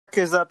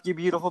Is up, you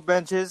beautiful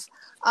benches?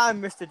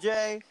 I'm Mr.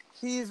 J,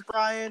 he's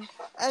Bryan,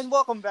 and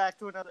welcome back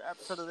to another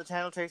episode of the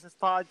Channel Chasers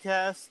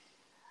podcast.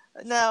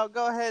 Now,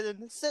 go ahead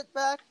and sit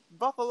back,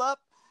 buckle up,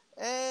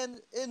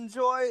 and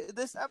enjoy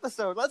this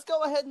episode. Let's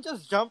go ahead and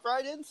just jump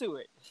right into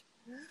it.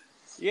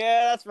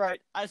 Yeah, that's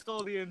right. I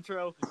stole the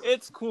intro.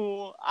 It's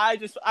cool.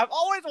 I've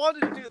always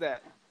wanted to do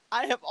that.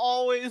 I have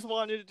always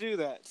wanted to do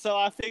that. So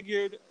I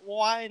figured,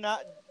 why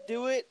not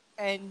do it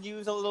and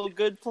use a little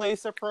good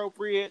place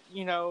appropriate,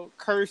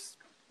 curse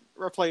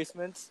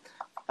replacements.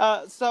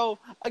 So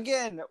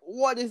again,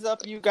 what is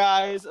up, you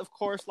guys? Of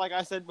course, like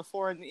I said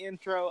before in the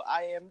intro,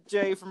 I am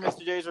Jay from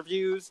Mr. J's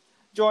Reviews.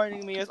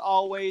 Joining me as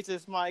always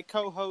is my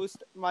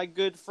co-host, my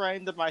good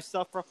friend, and my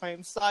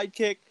self-proclaimed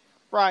sidekick,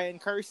 Bryan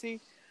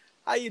Kersey.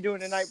 How you doing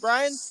tonight,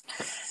 Bryan?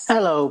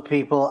 Hello,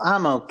 people.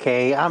 I'm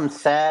okay. I'm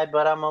sad,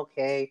 but I'm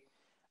okay.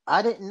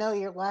 I didn't know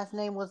your last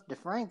name was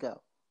DeFranco.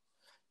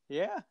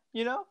 Yeah,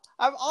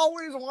 I've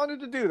always wanted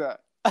to do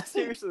that.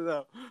 Seriously,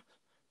 though.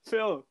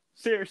 Phil,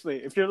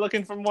 seriously, if you're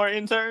looking for more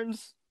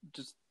interns,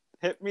 just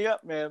hit me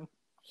up, man.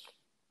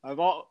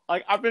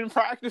 I've been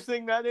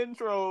practicing that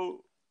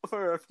intro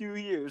for a few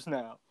years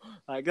now.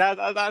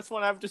 That's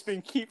one I've just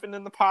been keeping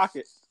in the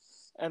pocket,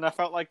 and I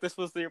felt like this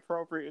was the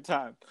appropriate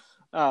time.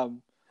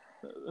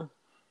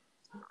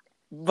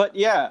 But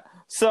yeah,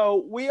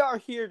 so we are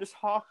here to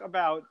talk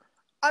about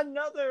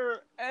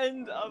another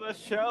end of a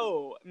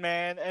show,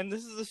 man, and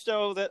this is a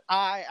show that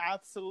I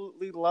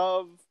absolutely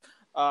love.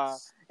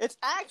 It's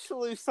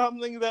actually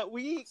something that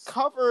we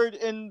covered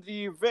in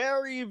the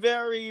very,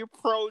 very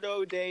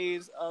proto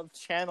days of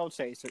Channel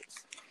Chasers.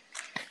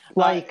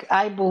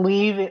 I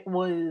believe it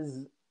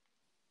was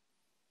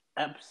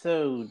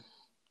episode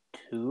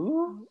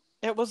 2?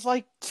 It was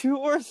like 2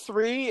 or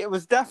 3. It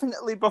was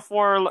definitely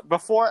before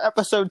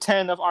episode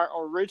 10 of our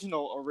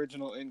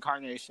original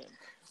incarnation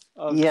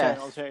of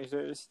Channel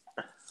Chasers.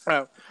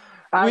 So,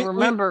 I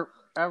remember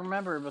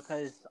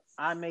because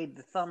I made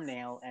the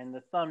thumbnail, and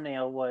the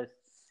thumbnail was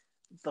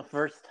the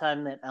first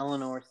time that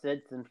Eleanor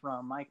sits in front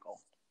of Michael.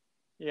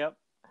 Yep.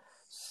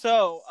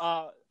 So,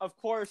 of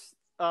course,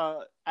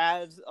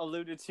 as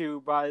alluded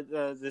to by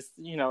this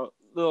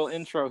little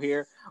intro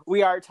here,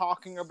 we are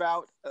talking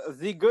about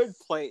The Good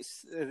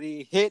Place,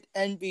 the hit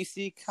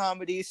NBC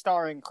comedy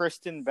starring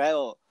Kristen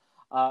Bell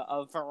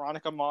of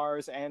Veronica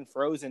Mars and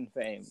Frozen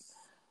fame.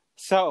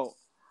 So,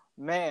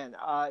 man,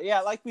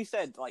 like we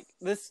said,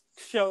 this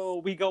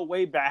show, we go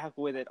way back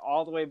with it,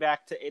 all the way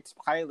back to its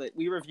pilot.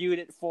 We reviewed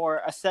it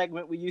for a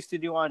segment we used to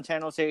do on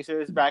Channel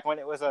Chasers back when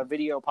it was a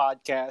video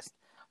podcast,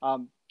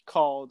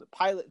 called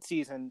Pilot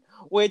Season,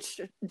 which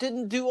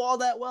didn't do all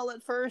that well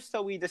at first,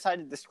 so we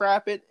decided to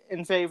scrap it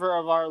in favor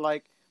of our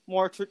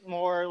more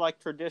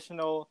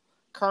traditional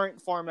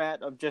current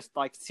format of just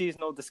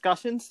seasonal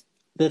discussions.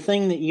 The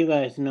thing that you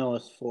guys know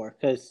us for,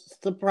 because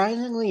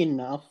surprisingly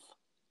enough,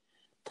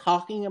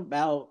 talking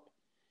about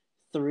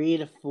 3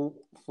 to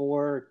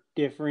 4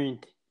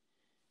 different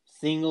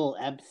single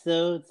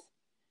episodes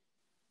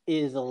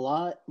is a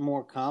lot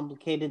more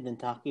complicated than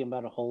talking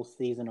about a whole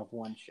season of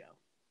one show.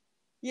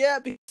 Yeah,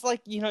 because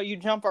you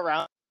jump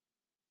around,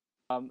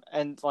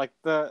 and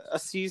a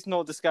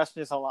seasonal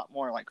discussion is a lot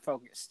more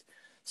focused.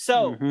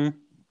 So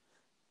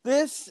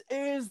This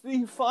is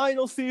the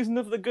final season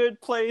of The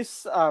Good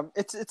Place.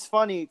 It's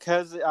funny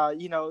because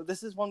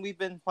this is one we've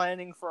been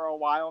planning for a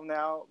while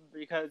now,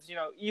 because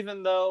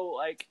even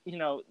though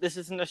this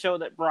isn't a show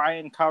that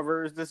Bryan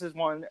covers, this is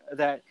one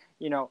that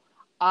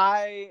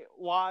I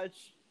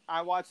watched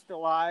it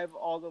live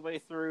all the way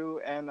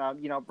through, and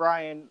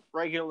Bryan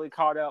regularly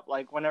caught up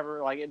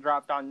whenever it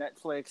dropped on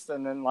Netflix,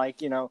 and then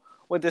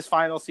with this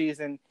final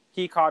season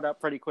he caught up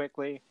pretty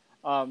quickly.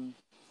 The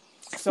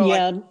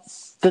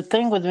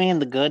thing with me in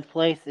The Good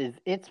Place is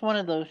it's one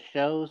of those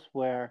shows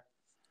where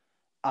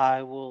I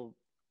love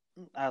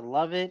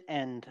it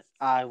and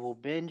I will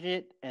binge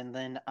it, and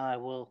then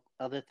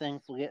other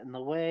things will get in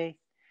the way,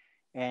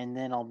 and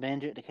then I'll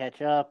binge it to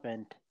catch up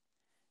and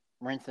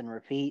rinse and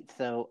repeat.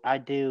 So I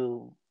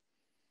do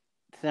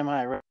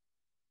semi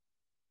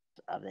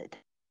of it.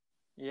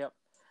 Yep.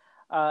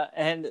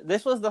 And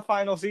this was the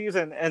final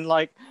season, and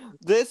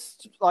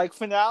this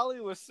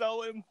finale was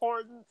so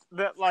important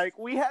that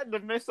we had to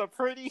miss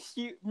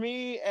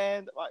me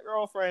and my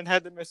girlfriend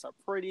had to miss a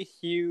pretty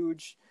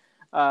huge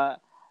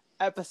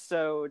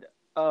episode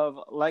of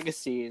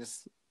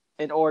Legacies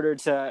in order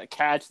to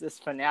catch this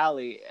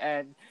finale.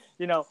 And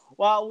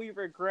while we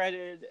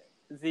regretted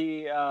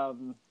the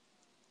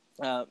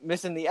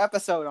missing the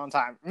episode on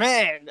time,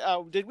 man,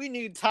 did we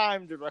need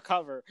time to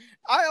recover.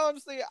 I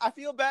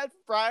feel bad for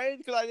Bryan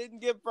because I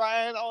didn't give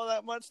Bryan all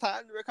that much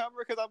time to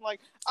recover, because I'm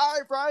like, all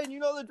right, Bryan, you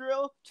know the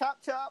drill, chop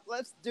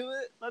let's do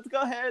it, let's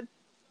go ahead.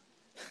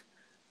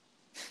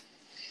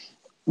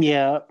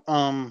 Because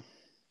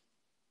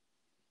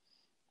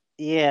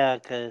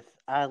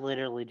I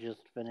literally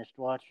just finished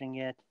watching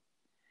it,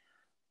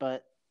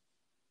 but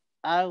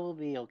I will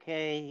be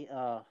okay.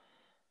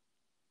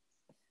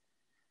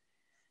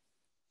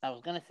 I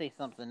was gonna say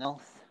something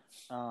else.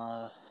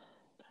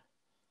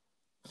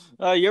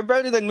 You're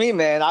better than me,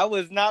 man. I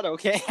was not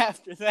okay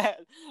after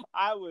that.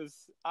 I was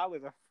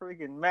a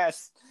freaking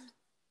mess.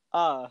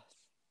 Uh,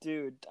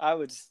 dude, I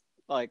was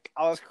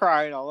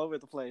crying all over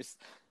the place.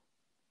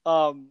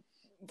 Um,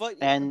 but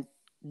And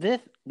this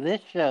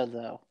show,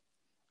 though,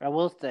 I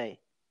will say,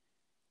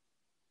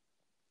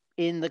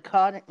 in the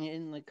current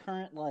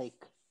like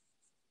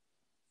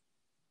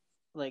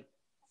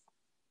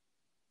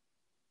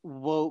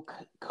woke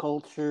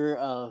culture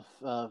of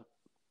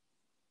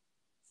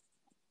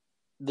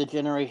the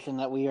generation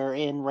that we are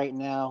in right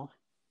now,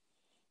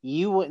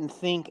 you wouldn't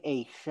think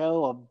a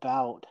show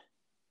about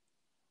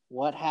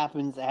what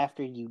happens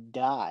after you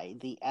die,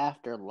 the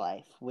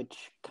afterlife,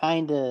 which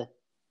kind of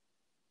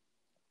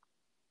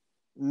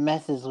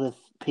messes with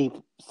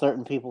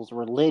certain people's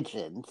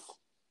religions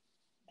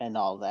and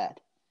all that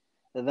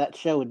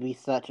show would be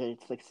such a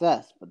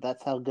success, but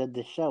that's how good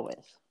this show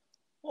is.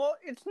 well,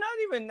 it's not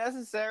even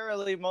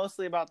necessarily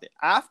mostly about the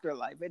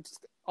afterlife. It's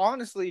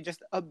honestly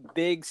just a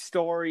big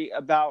story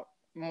about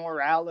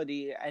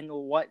morality and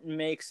what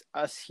makes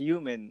us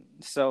human.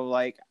 So,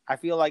 like, I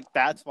feel like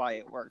that's why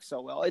it works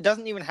so well. It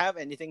doesn't even have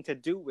anything to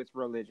do with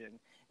religion.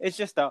 It's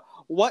just a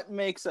what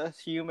makes us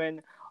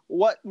human,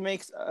 what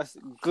makes us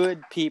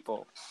good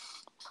people.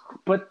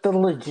 But the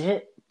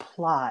legit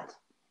plot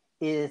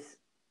is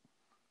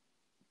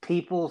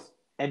people's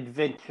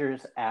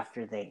adventures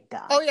after they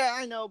Oh die. yeah,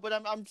 I know, but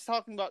I'm just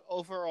talking about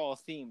overall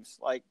themes.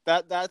 Like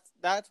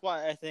that's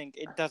why I think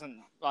it doesn't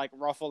like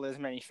ruffle as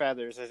many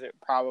feathers as it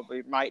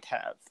probably might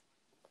have,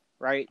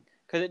 right?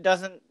 Because it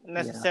doesn't Yeah.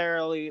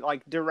 necessarily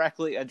like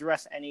directly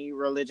address any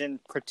religion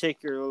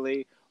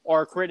particularly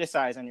or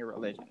criticize any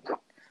religion.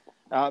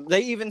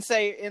 They even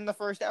say in the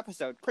first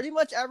episode, pretty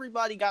much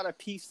everybody got a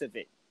piece of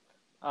it,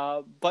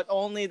 but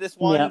only this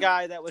one Yeah.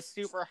 guy that was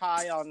super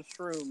high on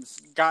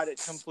shrooms got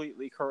it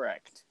completely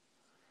correct.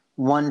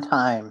 One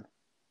time,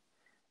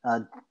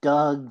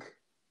 Doug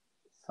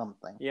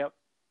something. Yep.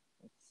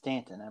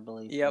 Stanton, I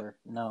believe. Yep. Or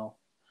no,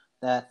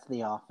 that's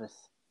The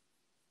Office.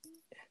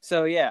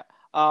 So yeah,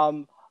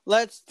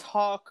 let's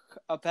talk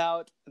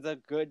about The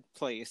Good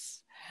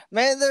Place.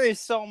 Man, there is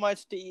so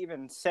much to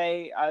even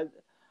say.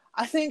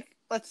 I think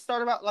let's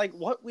start about like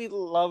what we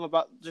love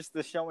about just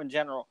the show in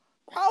general.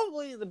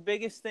 Probably the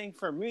biggest thing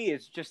for me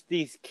is just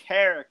these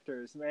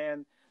characters,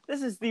 man.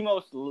 This is the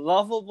most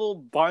lovable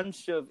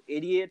bunch of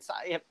idiots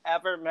I have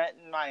ever met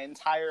in my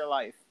entire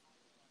life.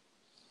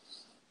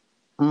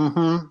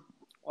 Mm-hmm.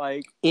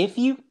 Like, If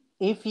you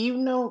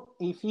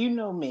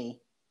know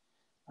me,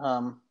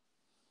 um,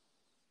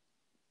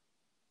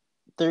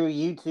 through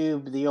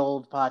YouTube, the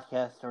old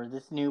podcast or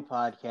this new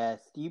podcast,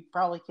 you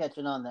probably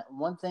catching on that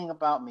one thing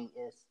about me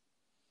is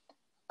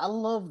I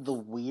love the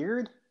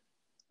weird.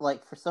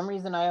 Like for some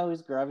reason, I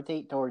always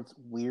gravitate towards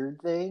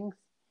weird things,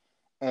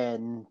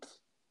 and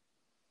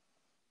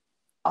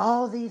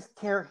all these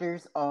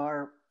characters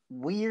are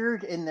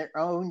weird in their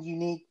own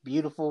unique,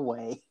 beautiful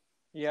way.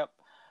 yep.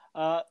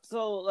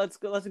 So let's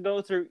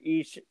go through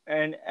each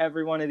and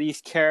every one of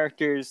these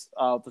characters.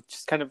 But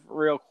just kind of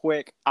real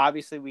quick.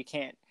 Obviously, we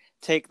can't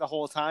take the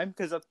whole time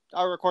because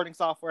our recording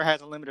software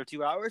has a limit of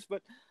 2 hours.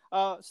 But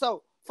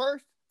so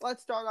first,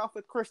 let's start off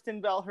with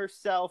Kristen Bell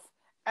herself,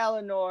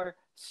 Eleanor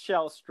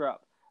Shellstrop,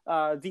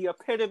 the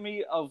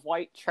epitome of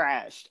white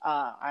trash.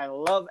 I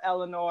love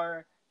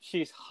Eleanor.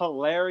 She's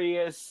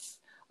hilarious.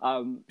 She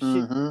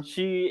Mm-hmm.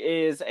 she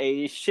is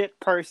a shit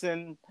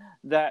person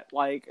that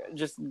like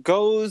just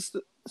goes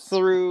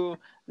through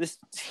this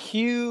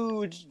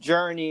huge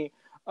journey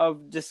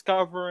of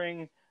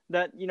discovering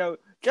that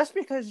just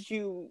because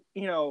you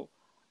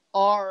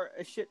are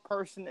a shit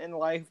person in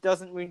life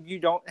doesn't mean you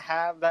don't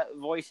have that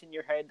voice in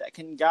your head that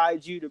can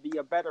guide you to be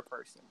a better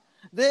person.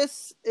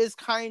 This is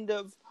kind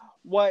of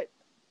what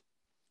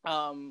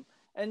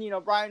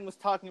and Bryan was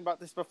talking about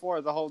this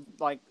before, the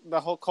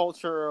whole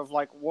culture of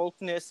like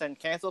wokeness and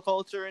cancel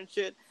culture and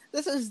shit.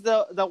 This is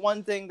the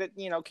one thing that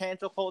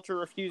cancel culture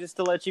refuses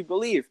to let you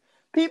believe.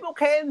 People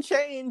can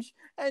change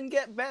and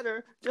get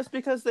better just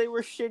because they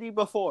were shitty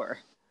before.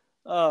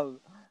 Um,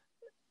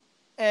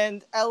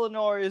 and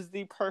Eleanor is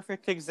the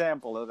perfect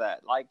example of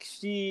that.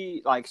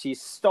 She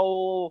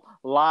stole,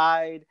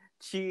 lied,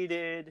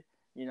 cheated.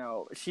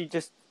 She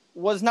just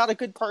was not a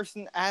good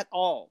person at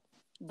all.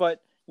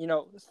 But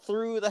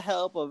through the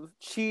help of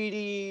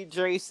Chidi,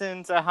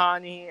 Jason,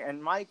 Tahani,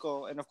 and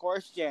Michael, and of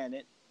course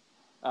Janet,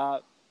 uh,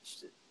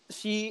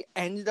 she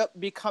ended up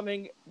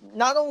becoming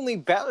not only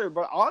better,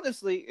 but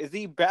honestly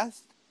the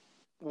best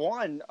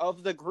one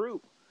of the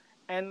group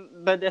and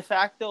the de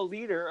facto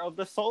leader of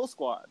the Soul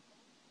Squad.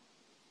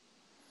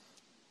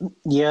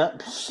 Yeah,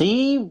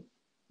 she,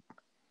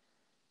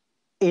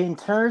 in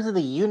terms of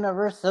the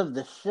universe of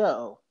the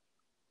show,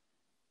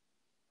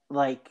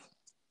 like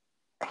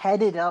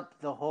headed up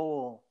the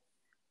whole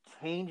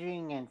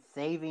changing and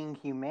saving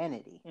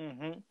humanity.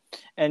 Mm-hmm.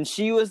 And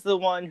she was the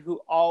one who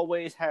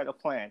always had a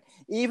plan.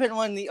 Even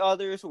when the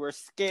others were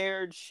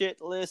scared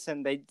shitless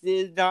and they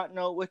did not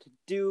know what to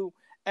do,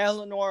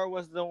 Eleanor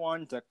was the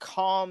one to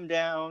calm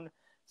down,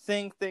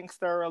 think things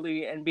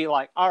thoroughly, and be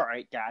like, all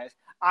right, guys,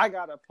 I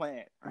got a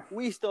plan.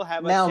 We still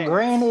have a Now, chance.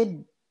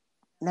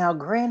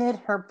 granted,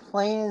 her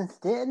plans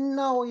didn't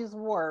always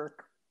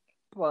work,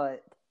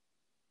 but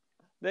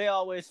They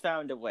always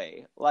found a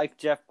way. Like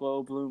Jeff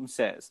Goldblum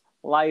says,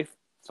 life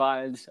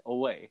finds a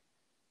way.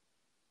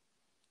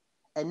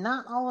 and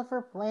not all of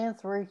her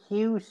plans were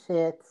huge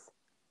hits,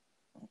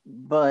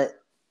 but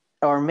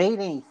or made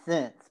any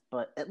sense.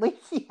 But at least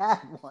she had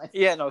one.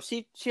 Yeah, no,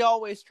 she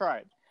always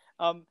tried.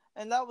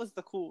 And that was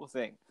the cool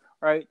thing,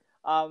 right?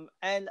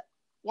 And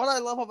what I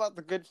love about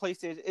The Good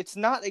Place is it's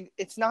not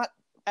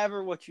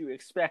ever what you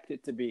expect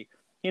it to be.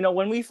 You know,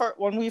 when we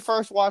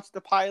first watched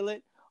the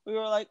pilot, we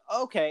were like,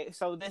 okay,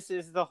 so this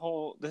is the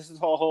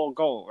whole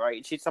goal,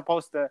 right? She's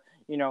supposed to,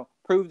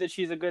 prove that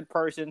she's a good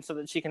person so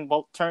that she can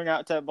turn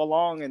out to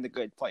belong in the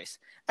good place.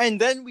 And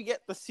then we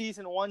get the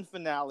season 1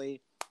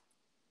 finale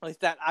with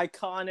that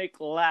iconic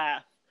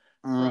laugh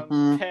from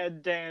Mm-hmm.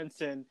 Ted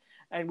Danson,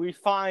 and we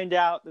find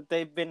out that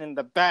they've been in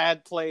the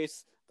bad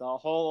place the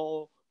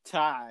whole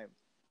time.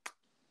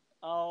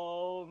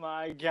 Oh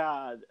my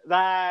god,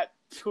 that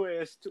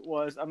twist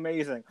was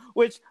amazing.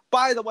 Which,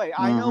 by the way,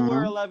 I know we're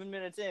Mm-hmm. 11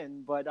 minutes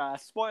in, but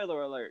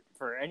spoiler alert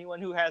for anyone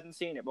who hasn't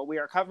seen it. But we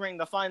are covering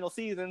the final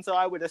season, so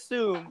I would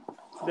assume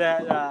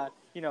that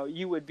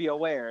you would be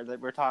aware that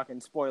we're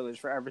talking spoilers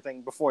for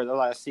everything before the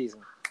last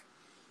season.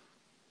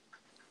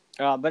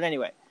 But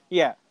anyway,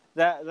 yeah,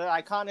 the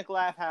iconic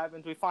laugh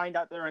happens. We find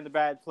out they're in the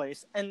bad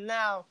place, and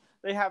now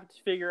they have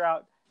to figure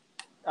out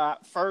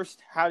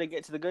first how to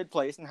get to the good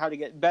place and how to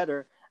get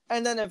better,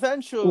 and then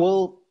eventually,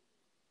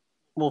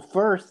 Well,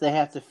 first they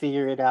have to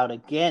figure it out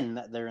again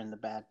that they're in the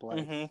bad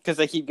place. because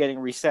they keep getting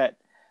reset.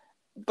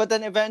 But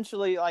then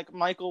eventually, like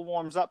Michael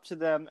warms up to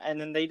them, and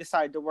then they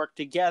decide to work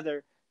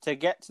together to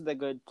get to the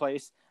good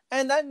place.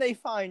 And then they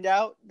find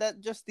out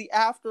that just the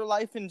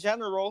afterlife in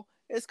general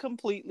is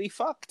completely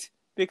fucked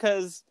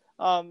because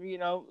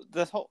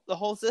the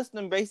whole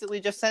system basically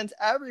just sends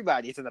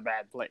everybody to the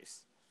bad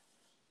place.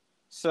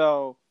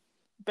 So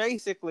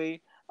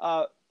basically,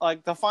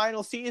 like the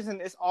final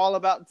season is all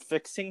about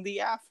fixing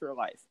the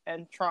afterlife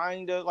and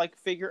trying to like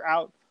figure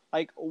out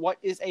like what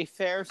is a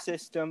fair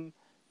system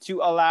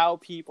to allow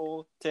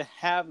people to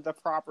have the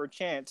proper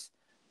chance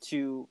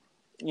to,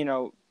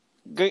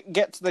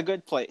 get to the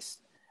good place.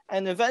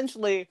 And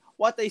eventually,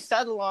 what they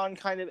settle on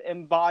kind of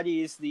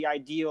embodies the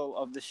ideal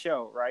of the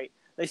show, right?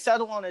 They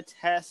settle on a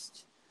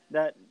test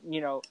that,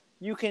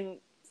 you can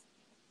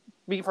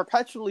be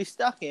perpetually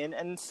stuck in,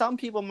 and some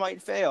people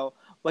might fail,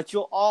 but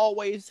you'll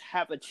always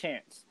have a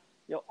chance.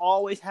 You'll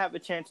always have a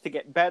chance to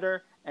get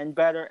better and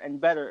better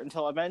and better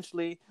until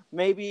eventually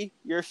maybe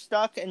you're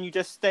stuck and you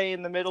just stay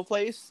in the middle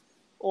place,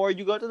 or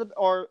you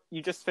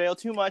just fail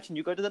too much and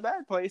you go to the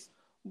bad place.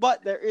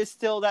 But there is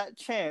still that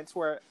chance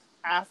where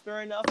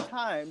after enough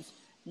times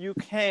you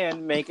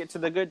can make it to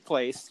the good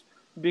place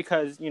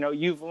because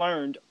you've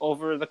learned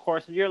over the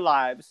course of your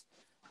lives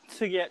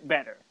to get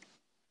better.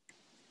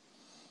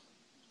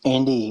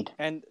 Indeed.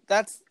 And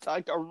that's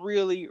like a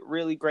really,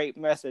 really great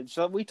message.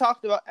 So we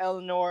talked about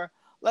Eleanor.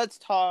 Let's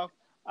talk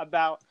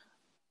about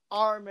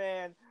our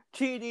man,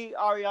 Chidi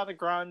Ariana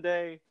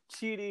Grande,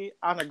 Chidi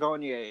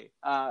Anagonye.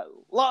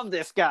 Love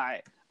this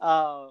guy.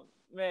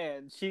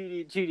 Man,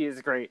 Chidi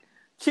is great.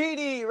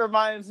 Chidi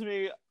reminds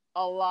me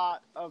a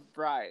lot of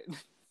Bryan.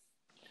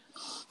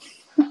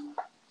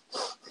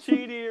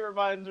 Chidi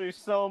reminds me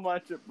so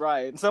much of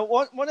Bryan. So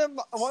one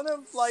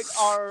of like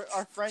our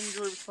friend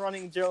group's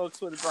running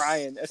jokes with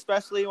Bryan,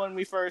 especially when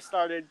we first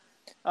started,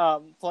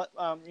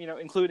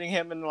 including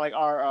him in like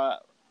our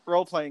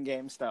role playing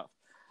game stuff,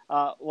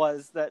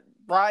 was that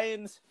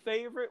Bryan's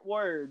favorite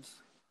words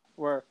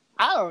were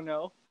I don't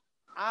know,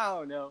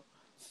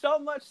 so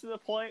much to the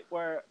point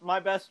where my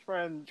best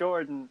friend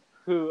Jordan,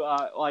 who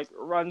like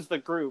runs the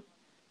group,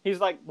 he's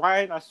like,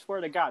 Bryan, I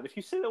swear to God, if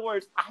you say the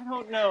words I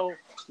don't know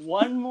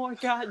one more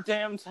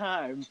goddamn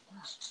time,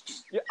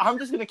 I'm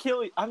just gonna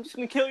kill you. I'm just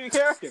gonna kill your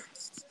character.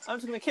 I'm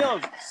just gonna kill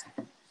him.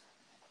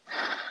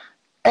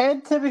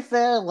 And to be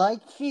fair,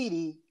 like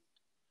Chidi,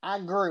 I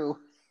grew.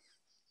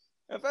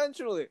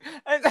 Eventually,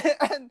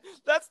 and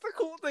that's the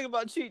cool thing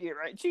about Chidi,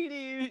 right?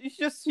 Chidi,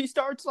 he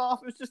starts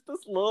off as just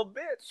this little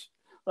bitch,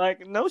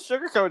 like no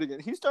sugarcoating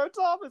it. He starts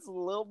off as a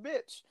little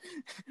bitch,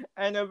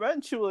 and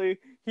eventually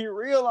he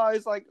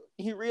realizes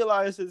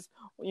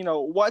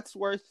what's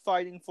worth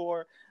fighting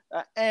for,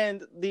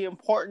 and the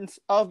importance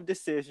of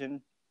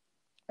decision.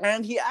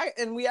 And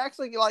we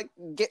actually like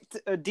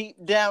get deep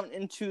down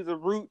into the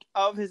root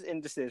of his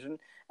indecision,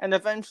 and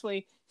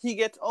eventually he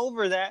gets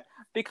over that,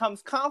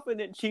 becomes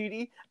confident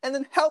Chidi, and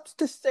then helps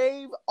to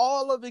save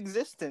all of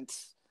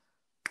existence,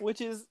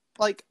 which is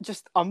like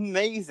just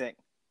amazing.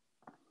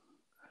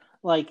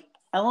 Like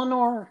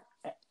Eleanor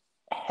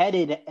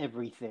headed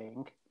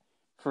everything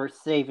for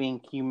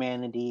saving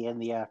humanity and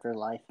the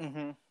afterlife,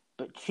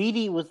 but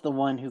Chidi was the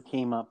one who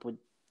came up with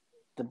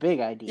the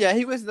big idea. Yeah,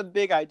 he was the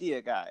big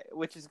idea guy,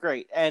 which is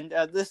great. And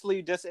this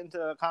leads us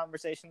into a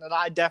conversation that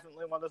I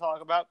definitely want to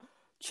talk about.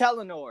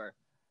 Chelinor.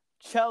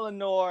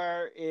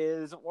 Chelinor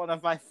is one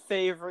of my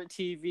favorite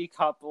TV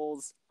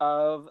couples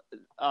of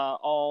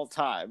all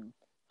time.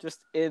 just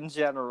in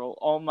general.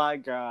 Oh my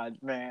god,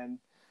 man.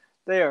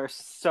 They are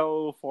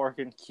so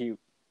fucking cute.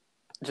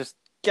 Just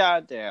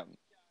goddamn.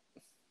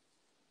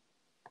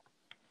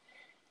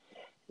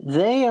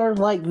 They are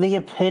like the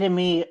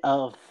epitome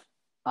of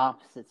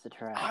opposites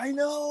attract. I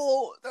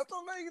know! That's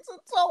what makes it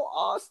so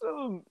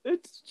awesome!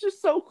 It's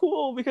just so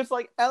cool because,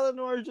 like,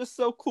 Eleanor is just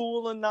so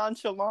cool and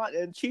nonchalant,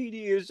 and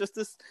Chidi is just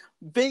this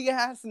big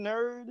ass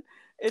nerd.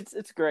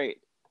 It's great.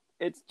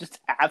 It's just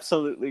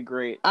absolutely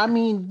great. I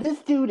mean, this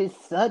dude is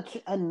such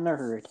a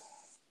nerd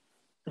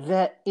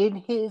that in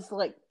his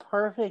like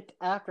perfect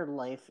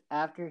afterlife,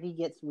 after he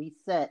gets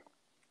reset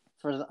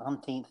for the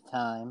umpteenth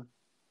time,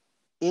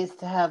 is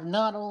to have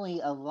not only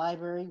a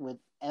library with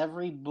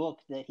every book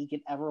that he could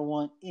ever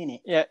want in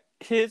it,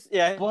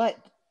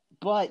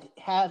 but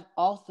have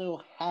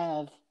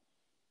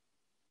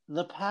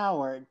the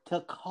power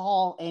to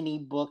call any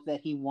book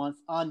that he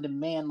wants on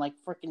demand, like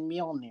frickin'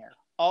 Mjolnir.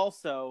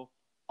 Also,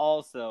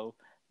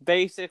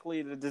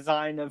 basically the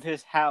design of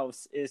his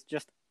house is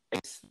just a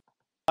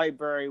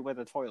library with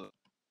a toilet.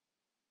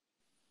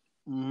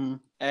 Mm-hmm.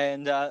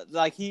 And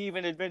like he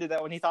even admitted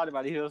that when he thought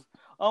about it, he goes,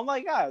 "Oh my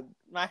god,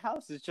 my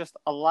house is just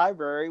a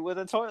library with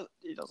a toilet."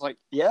 He was like,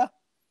 "Yeah,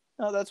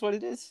 no, that's what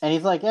it is." And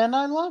he's like, "And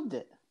I loved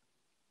it."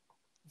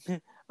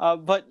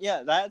 But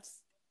yeah,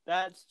 that's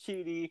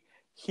Chidi.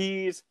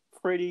 He's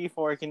pretty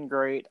freaking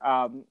great.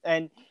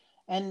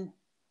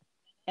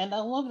 And I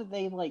love that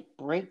they like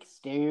break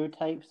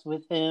stereotypes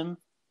with him,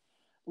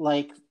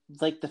 like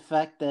the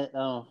fact that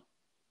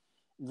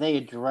they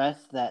address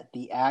that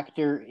the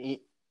actor,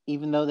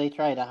 even though they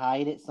try to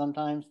hide it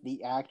sometimes,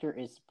 the actor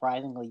is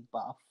surprisingly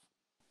buff,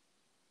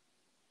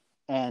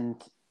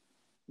 and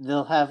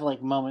they'll have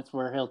like moments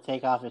where he'll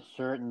take off his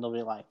shirt and they'll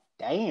be like,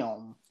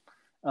 "Damn."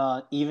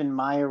 Even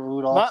Maya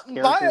Rudolph's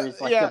character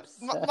is like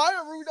obsessed.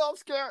 Maya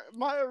Rudolph's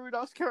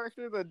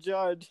character, the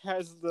judge,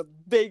 has the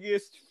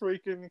biggest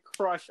freaking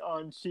crush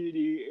on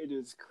Chidi. It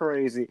is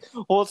crazy.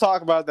 We'll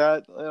talk about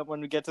that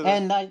when we get to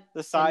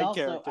the side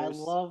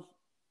characters.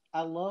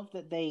 I love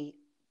that they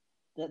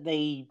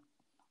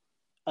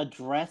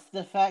address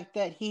the fact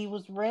that he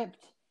was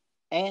ripped,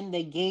 and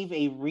they gave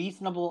a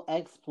reasonable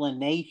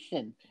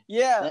explanation.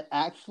 Yeah, that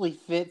actually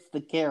fits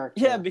the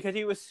character. Yeah, because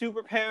he was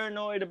super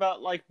paranoid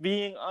about like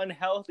being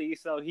unhealthy,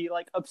 so he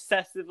like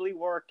obsessively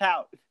worked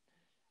out.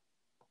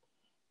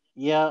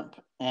 Yep,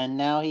 and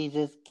now he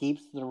just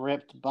keeps the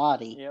ripped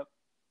body. Yep.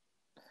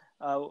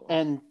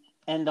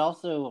 And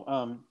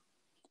also,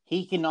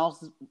 he can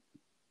also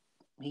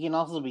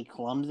be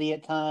clumsy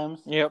at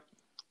times. Yep.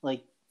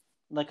 Like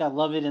I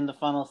love it in the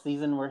final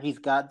season where he's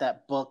got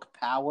that book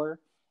Power,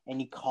 and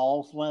he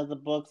calls one of the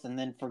books and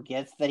then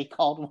forgets that he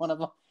called one of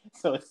them,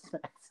 so it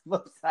smacks him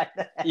upside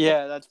the head.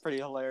 Yeah, that's pretty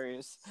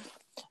hilarious.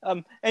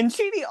 And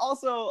Chidi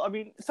also, I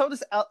mean, so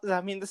does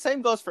the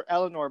same goes for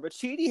Eleanor, but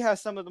Chidi has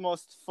some of the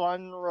most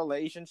fun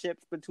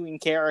relationships between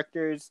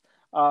characters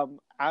out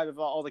of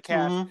all the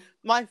cast. Mm-hmm.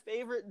 My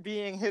favorite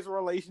being his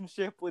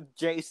relationship with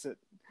Jason.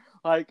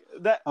 Like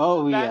that.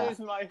 That is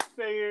my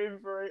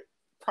favorite,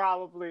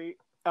 probably.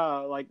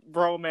 Like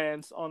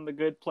bromance on The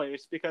Good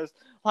Place, because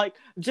like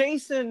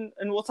Jason,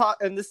 and we'll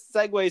talk, and this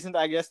segues into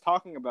I guess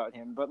talking about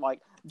him, but like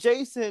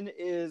Jason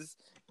is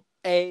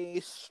a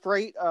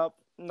straight up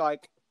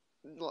like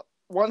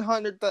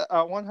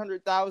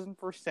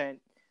 100,000%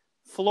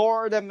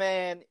 Florida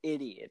man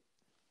idiot.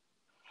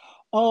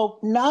 Oh,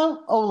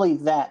 not only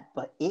that,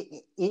 but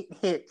it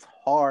hits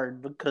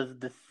hard because of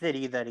the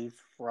city that he's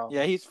from.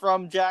 Yeah, he's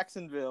from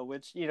Jacksonville,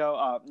 which, you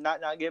know,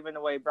 not giving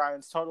away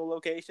Bryan's total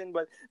location,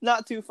 but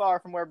not too far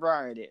from where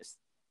Bryan is.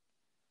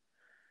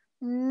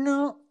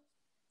 No.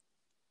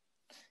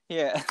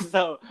 Yeah,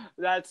 so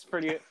that's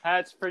pretty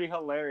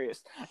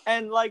hilarious.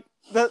 And like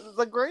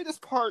the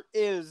greatest part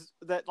is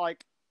that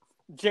like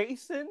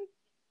Jason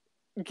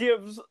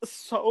gives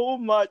so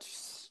much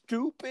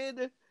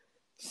stupid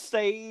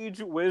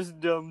sage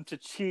wisdom to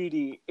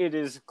Chidi. It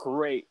is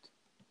great.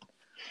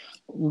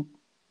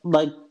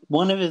 Like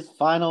one of his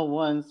final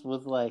ones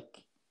was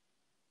like,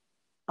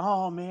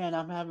 "Oh man,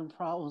 I'm having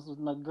problems with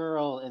my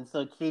girl," and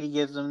so Chidi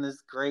gives him this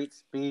great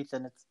speech,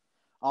 and it's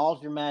all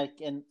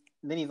dramatic, and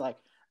then he's like,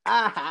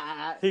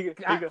 "Ah, he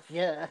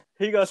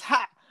goes,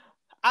 ha!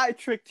 I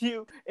tricked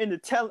you into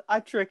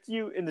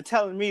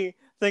telling me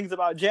things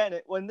about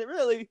Janet, when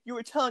really you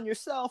were telling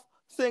yourself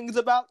things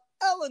about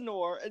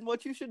Eleanor and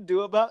what you should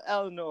do about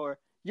Eleanor.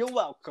 You're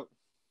welcome."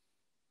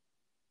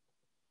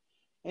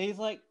 And he's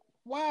like,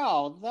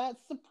 "Wow, that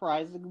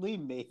surprisingly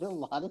made a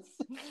lot of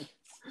sense."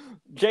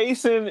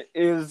 Jason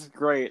is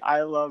great.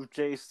 I love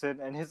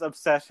Jason and his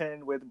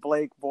obsession with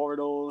Blake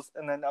Bortles,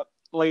 and then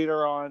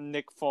later on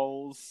Nick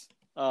Foles,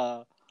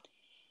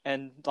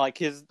 and like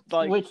his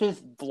which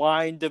is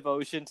blind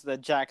devotion to the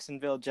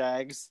Jacksonville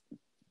Jags.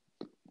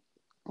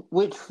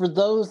 Which, for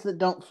those that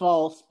don't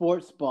follow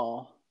sports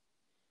ball,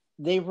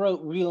 they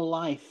wrote real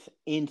life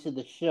into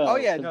the show. Oh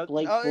yeah, no,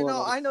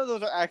 I know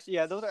those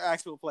are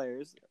actual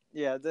players.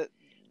 Yeah,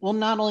 well,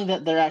 not only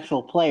that they're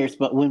actual players,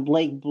 but when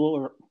Blake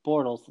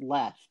Bortles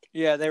left,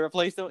 yeah, they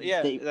replaced him.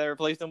 Yeah, they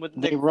replaced him with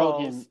Nick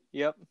Foles. Him.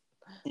 Yep.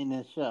 in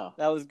this show.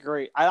 That was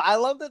great. I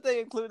love that they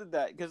included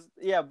that because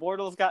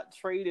Bortles got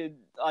traded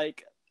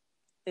like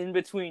in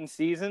between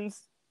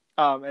seasons,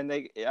 and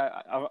they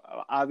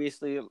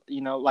obviously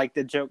like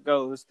the joke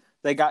goes,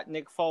 they got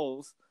Nick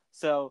Foles,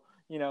 so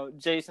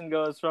Jason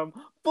goes from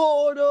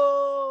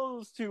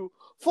Bortles to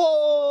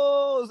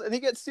Foles, and he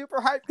gets super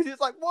hyped because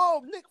he's like,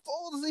 "Whoa, Nick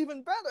Foles is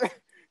even better,"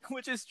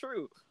 which is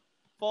true.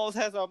 Foles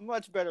has a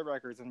much better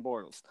record than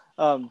Bortles.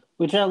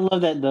 Which I love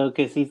that though,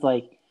 because he's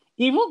like,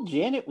 Evil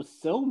Janet was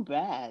so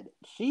bad.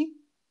 She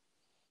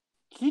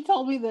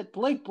told me that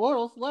Blake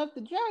Bortles left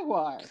the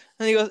Jaguars.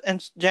 And he goes,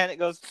 and Janet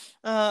goes,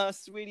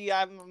 "Sweetie,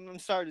 I'm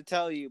sorry to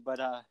tell you, but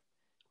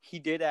he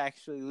did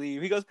actually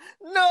leave." He goes,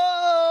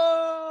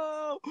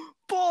 "No,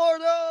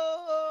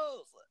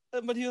 Bortles!"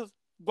 But he goes,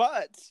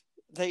 "But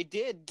they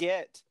did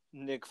get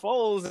Nick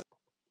Foles."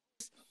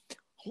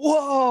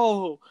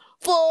 Whoa,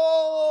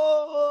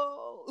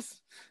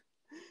 Foles!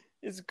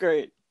 It's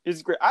great.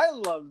 It's great. I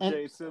love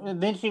Jason.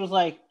 And then she was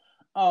like,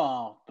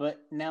 "Oh,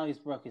 but now he's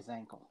broke his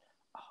ankle."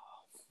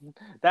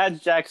 That's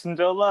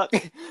Jacksonville luck.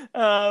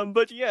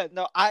 But yeah,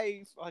 no,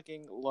 I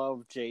fucking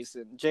love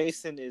Jason.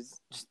 Jason is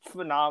just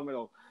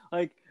phenomenal.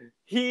 Like,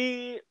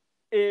 he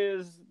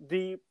is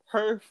the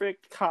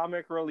perfect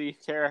comic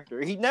relief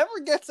character. He never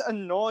gets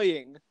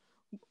annoying,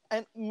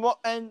 and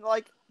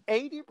like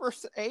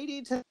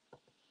 80%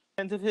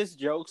 of his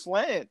jokes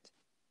land.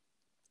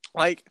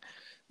 Like,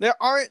 there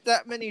aren't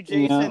that many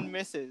Jason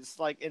misses,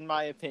 like, in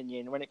my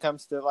opinion, when it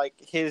comes to like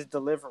his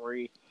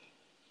delivery.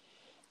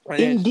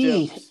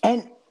 Indeed,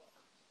 and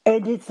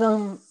it's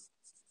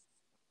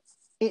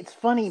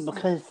funny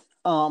because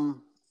I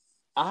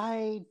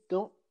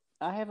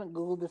haven't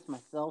Googled this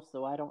myself,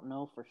 so I don't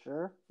know for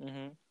sure.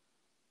 Mm-hmm.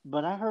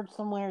 But I heard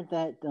somewhere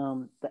that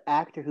the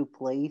actor who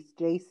plays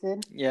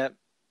Jason,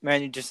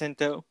 Manny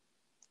Jacinto,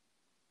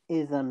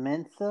 is a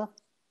Mensa.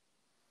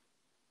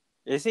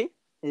 Is he?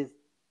 Is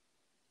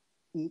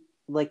he,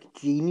 like,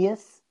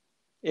 genius?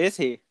 Is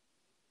he?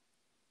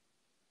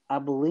 I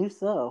believe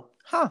so.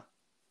 Huh.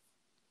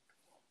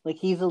 Like,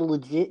 he's a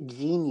legit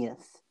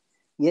genius.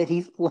 Yet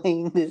he's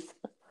playing this.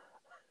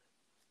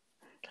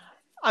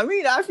 I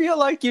mean, I feel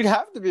like you'd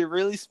have to be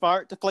really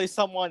smart to play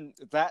someone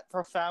that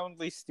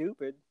profoundly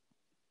stupid.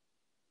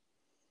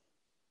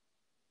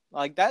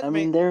 Like that. I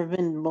mean, there have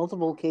been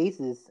multiple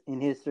cases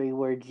in history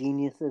where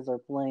geniuses are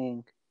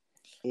playing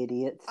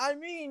idiots. I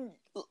mean,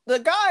 the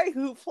guy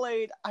who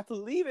played, I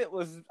believe it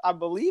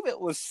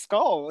was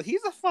Skull.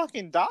 He's a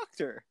fucking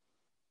doctor.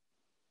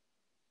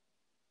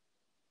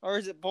 Or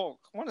is it Bulk?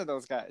 One of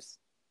those guys.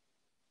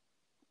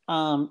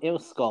 It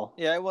was Skull.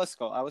 Yeah, it was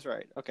Skull. I was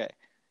right. Okay.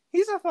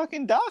 He's a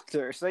fucking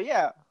doctor. So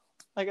yeah,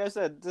 like I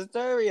said,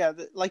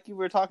 like you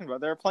were talking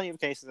about, there are plenty of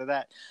cases of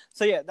that.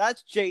 So yeah,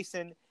 that's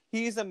Jason.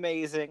 He's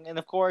amazing, and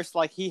of course,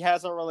 like, he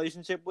has a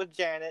relationship with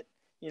Janet.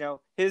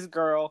 His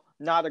girl,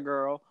 not a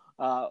girl.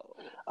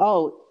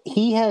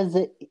 He has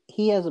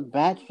a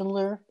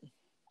bachelor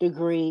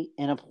degree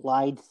in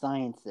applied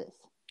sciences.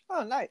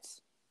 Oh,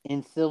 nice.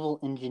 In civil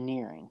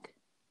engineering.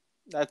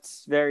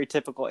 That's very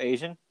typical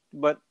Asian,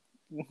 but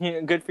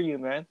good for you,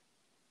 man.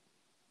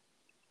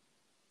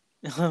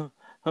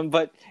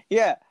 But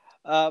yeah,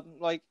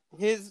 like,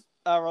 his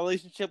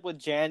relationship with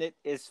Janet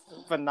is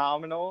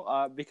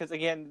phenomenal, because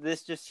again,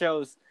 this just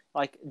shows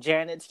like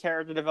Janet's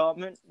character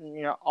development.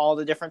 All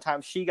the different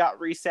times she got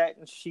reset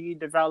and she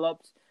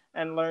developed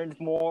and learned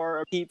more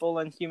of people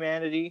and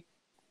humanity.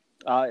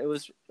 It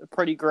was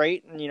pretty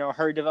great, and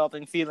her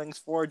developing feelings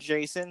for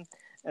Jason,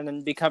 and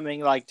then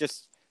becoming like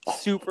just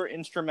super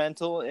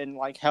instrumental in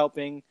like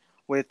helping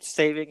with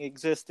saving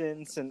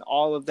existence and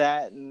all of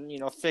that, and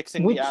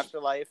fixing the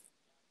afterlife.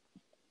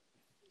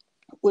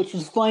 Which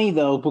is funny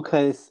though,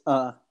 because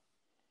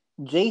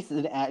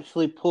Jason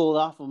actually pulled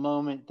off a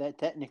moment that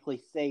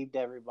technically saved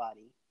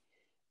everybody,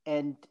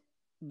 and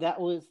that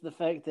was the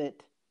fact that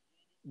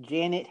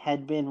Janet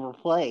had been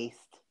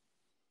replaced,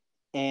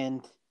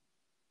 and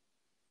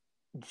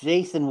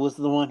Jason was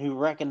the one who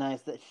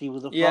recognized that she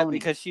was a phony. Yeah,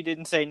 because she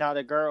didn't say not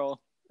a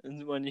girl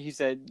when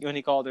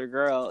he called her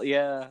girl.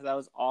 Yeah, that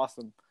was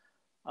awesome.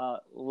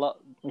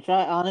 Which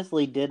I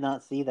honestly did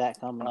not see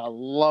that coming. I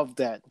love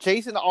that.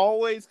 Jason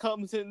always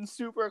comes in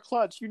super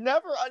clutch. You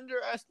never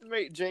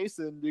underestimate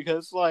Jason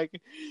because,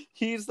 like,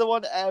 he's the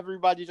one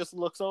everybody just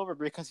looks over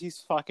because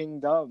he's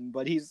fucking dumb,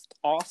 but he's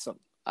awesome.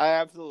 I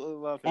absolutely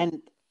love him.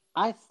 And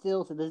I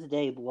still, to this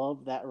day,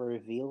 love that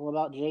reveal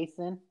about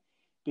Jason,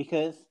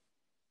 because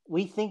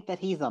we think that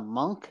he's a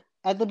monk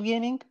at the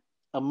beginning,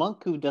 a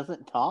monk who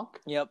doesn't talk.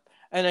 Yep.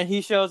 And then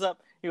he shows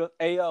up, he goes,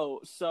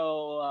 "Ayo,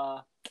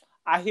 so,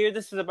 I hear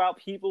this is about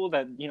people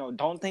that,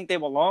 don't think they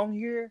belong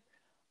here.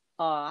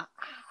 I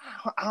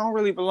don't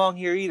really belong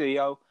here either,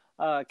 yo.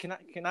 Can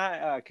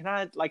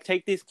I like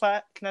take this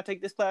class? Can I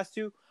take this class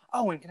too?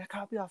 Oh, and can I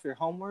copy off your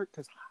homework?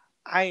 Because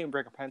I ain't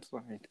bring a pencil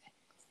or anything."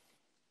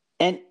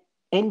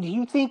 And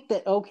you think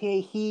that,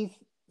 okay, he's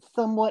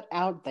somewhat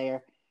out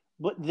there,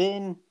 but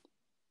then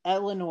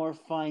Eleanor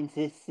finds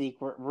his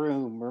secret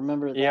room.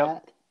 Remember that?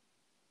 Yep.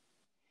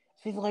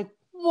 She's like,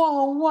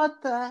 "Whoa,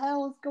 what the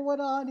hell is going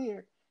on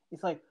here?"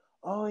 He's like,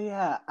 Oh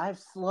yeah, I've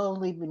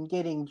slowly been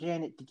getting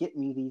Janet to get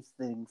me these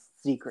things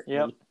Yep.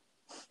 secretly.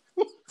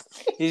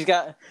 He's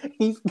got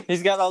He's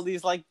he's got all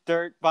these like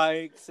dirt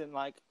bikes and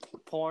like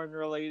porn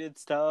related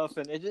stuff,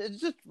 and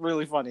it's just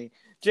really funny.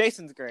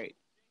 Jason's great.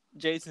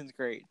 Jason's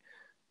great.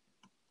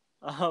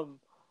 Um,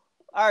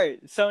 all right,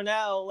 so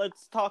now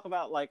let's talk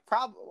about like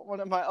probably one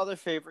of my other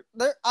favorite.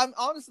 I'm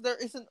honest. There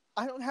isn't.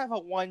 I don't have a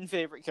one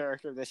favorite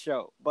character of this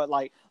show, but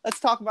like let's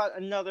talk about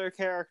another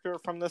character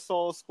from the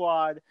Soul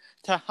Squad,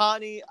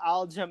 Tahani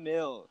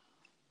Al-Jamil.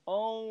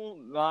 Oh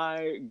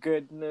my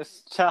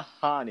goodness,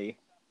 Tahani.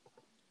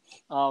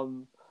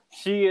 Um,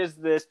 she is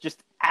this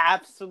just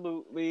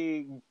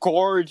absolutely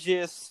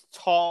gorgeous,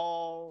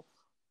 tall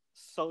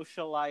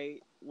socialite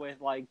with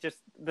like just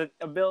the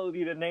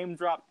ability to name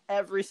drop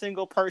every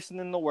single person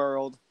in the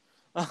world.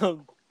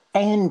 Um,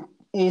 and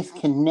is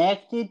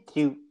connected to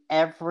yep,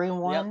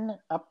 everyone every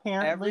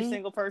apparently.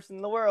 single person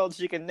in the world.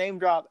 She can name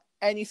drop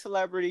any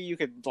celebrity you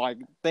could like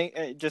think,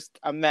 just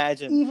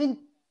imagine. Even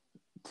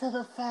to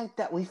the fact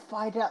that we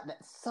find out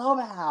that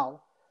somehow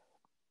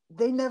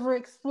they never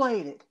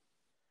explain it,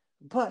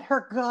 but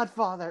her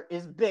godfather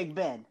is Big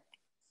Ben,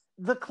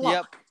 the Yep.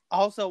 clock.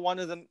 Also, one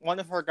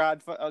of her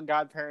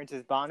godparents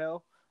is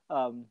Bono.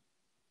 Um,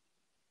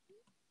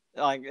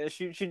 like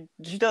she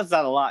does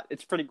that a lot.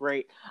 It's pretty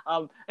great.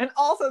 And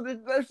also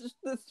there's just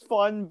this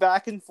fun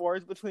back and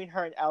forth between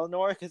her and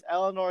Eleanor because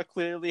Eleanor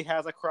clearly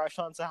has a crush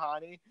on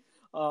Tahani.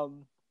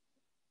 Um,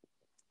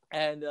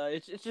 and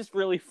it's just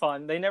really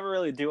fun. They never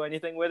really do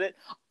anything with it.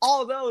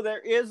 Although there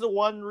is a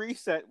one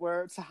reset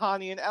where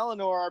Tahani and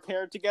Eleanor are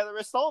paired together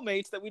as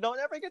soulmates that we don't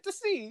ever get to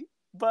see.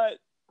 But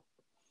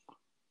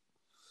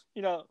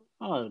you know,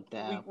 Oh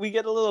damn! we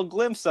get a little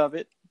glimpse of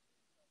it.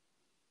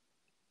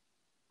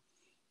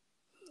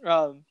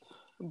 Um,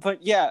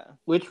 but yeah,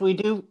 Which we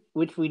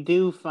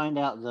do find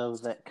out though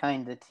that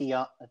kind of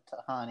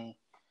Tahani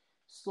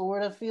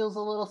sort of feels a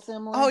little oh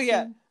similar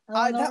yeah, to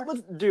that Eleanor.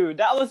 was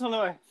that was one of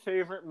my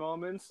favorite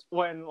moments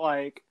when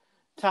like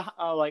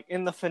like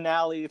in the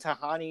finale,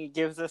 Tahani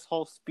gives this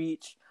whole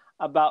speech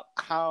about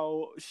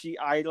how she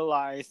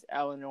idolized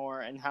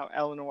Eleanor and how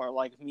Eleanor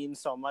like means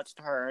so much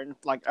to her, and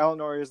like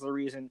Eleanor is the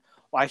reason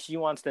why she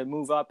wants to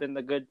move up in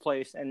the good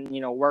place and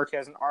work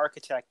as an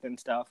architect and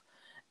stuff.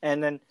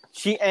 And then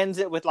she ends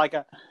it with like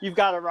 "You've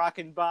got a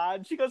rockin'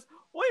 bod." She goes,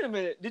 "Wait a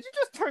minute, did you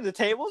just turn the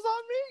tables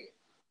on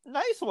me?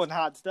 Nice one,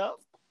 hot stuff."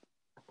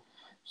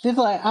 She's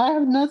like, I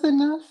have nothing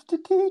else to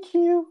teach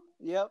you.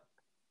 Yep.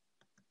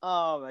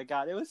 Oh my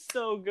god, it was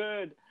so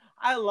good.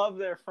 I love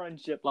their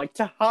friendship. Like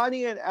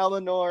Tahani and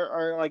Eleanor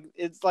are like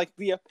it's like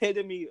the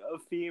epitome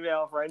of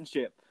female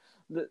friendship.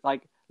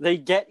 Like they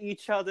get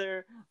each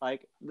other.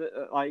 Like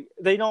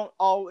they don't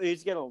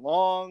always get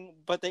along,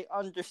 but they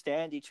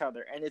understand each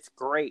other, and it's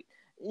great.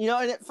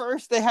 And at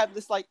first they have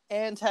this like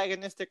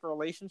antagonistic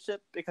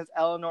relationship because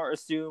Eleanor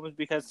assumes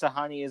because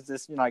Tahani is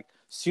this like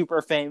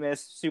super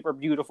famous, super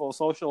beautiful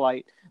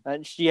socialite,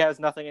 and she has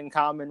nothing in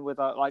common with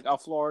a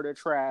Florida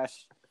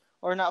trash,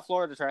 or not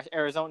Florida trash,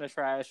 Arizona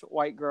trash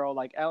white girl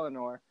like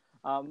Eleanor.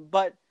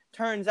 But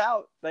turns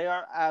out they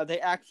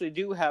actually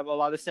do have a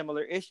lot of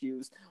similar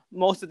issues,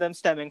 most of them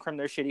stemming from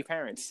their shitty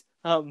parents.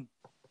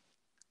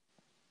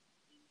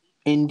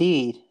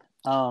 Indeed.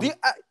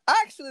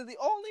 Actually the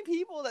only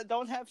people that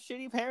don't have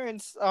shitty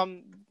parents,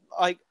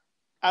 like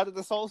out of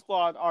the Soul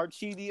Squad, are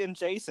Chidi and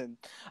Jason.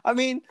 I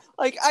mean,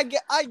 like I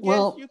guess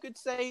Well, you could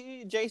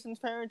say Jason's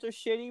parents are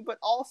shitty, but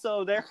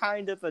also they're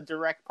kind of a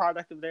direct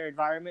product of their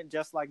environment,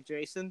 just like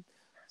Jason.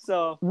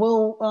 So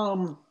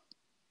well,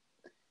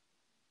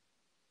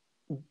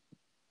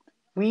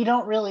 we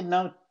don't really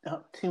know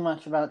too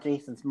much about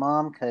Jason's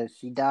mom because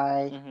she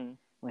died mm-hmm.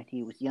 when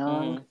he was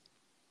young. Mm-hmm.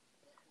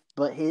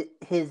 But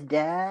his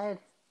dad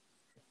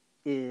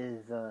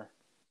is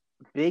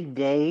Big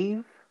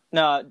Dave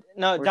No,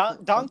 or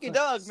Donkey something.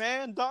 Doug,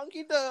 man,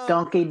 Donkey Doug,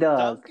 Donkey Doug.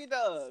 Donkey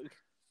Doug.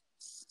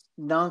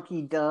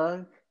 Donkey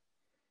Doug.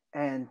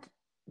 And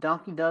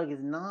Donkey Doug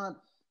is not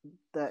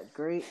that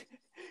great.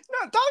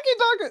 No,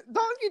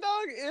 Donkey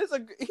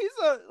Dog he's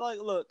a like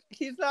look,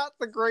 he's not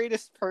the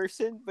greatest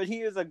person, but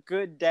he is a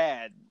good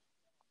dad.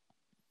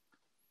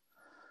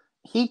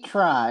 He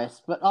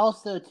tries, but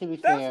also to be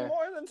That's fair,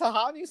 more than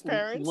Tahani's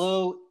parents.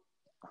 low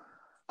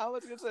I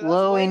was gonna say that's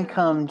low way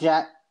income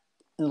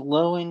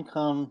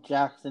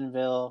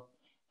Jacksonville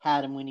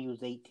had him when he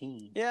was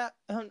 18. yeah,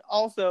 and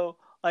also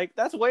like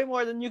that's way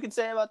more than you could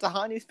say about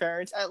Tahani's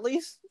parents. At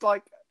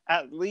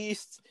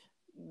least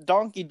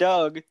Donkey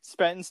Doug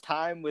spends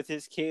time with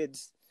his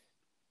kids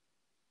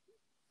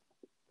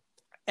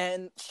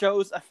and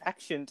shows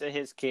affection to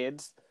his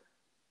kids.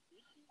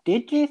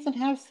 Did Jason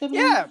have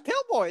siblings? Yeah,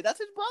 Pillboy, that's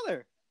his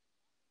brother.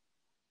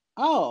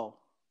 Oh,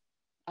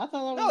 I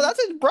thought that No, was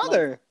that's his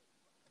brother.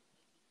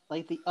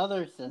 like the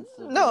other sense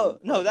of the No, word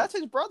no, brother. that's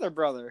his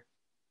brother.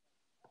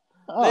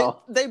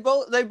 Oh, They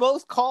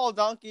both call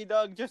Donkey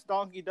Doug just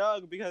Donkey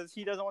Doug because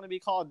he doesn't want to be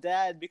called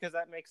Dad because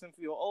that makes him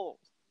feel old.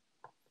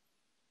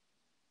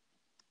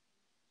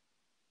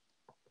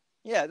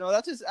 Yeah, no,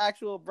 that's his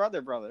actual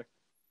brother.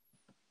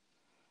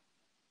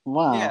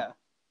 wow. Yeah.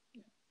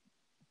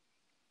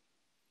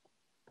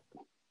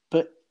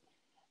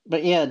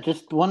 But yeah,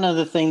 just one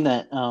other thing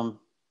that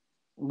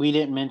we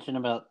didn't mention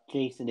about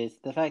Jason is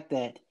the fact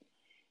that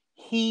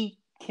he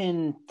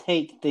can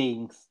take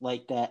things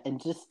like that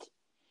and just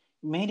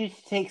manage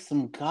to take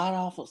some god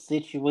awful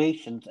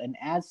situations and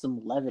add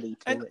some levity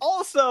to And it.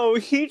 also,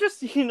 he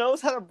knows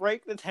how to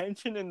break the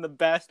tension in the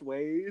best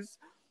ways.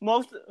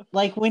 Most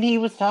Like when he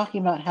was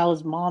talking about how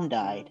his mom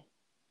died.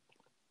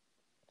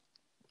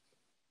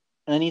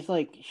 And he's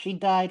like, she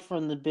died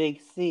from the big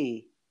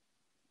C.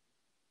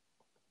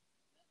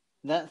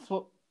 That's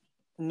what.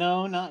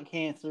 No, not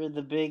cancer.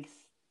 The big.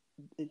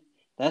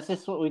 That's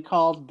just what we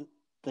called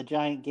the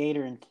giant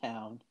gator in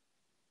town.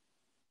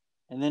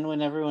 And then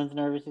when everyone's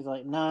nervous, he's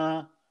like,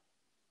 nah,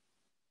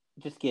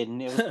 just kidding.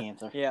 It was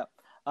cancer. Yeah.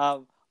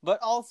 But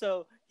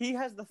also, he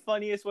has the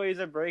funniest ways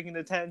of breaking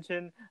the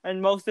tension,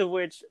 and most of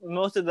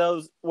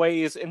those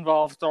ways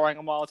involve throwing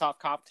a Molotov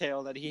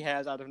cocktail that he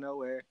has out of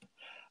nowhere.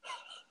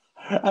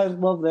 I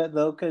love that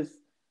though, because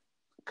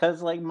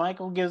like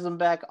Michael gives him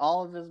back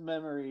all of his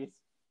memories,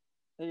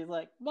 and he's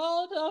like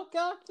Molotov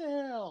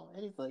cocktail,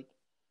 and he's like,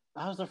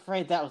 I was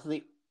afraid that was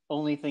the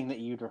only thing that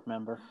you'd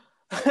remember.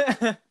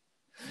 It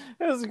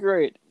was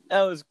great.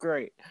 That was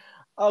great.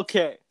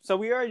 Okay, so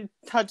we already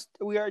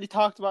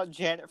talked about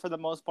Janet for the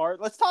most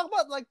part. Let's talk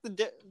about like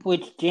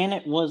which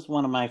Janet was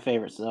one of my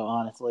favorites though,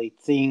 honestly,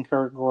 seeing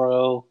her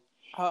grow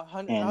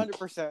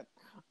 100%.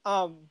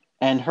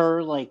 And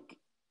her like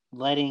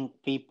letting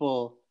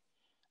people.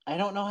 I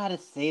don't know how to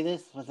say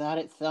this without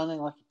it sounding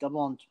like a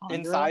double entendre.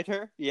 Inside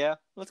her, yeah.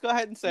 Let's go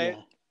ahead and say it.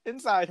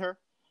 Inside her.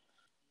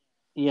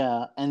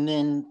 Yeah, and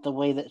then the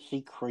way that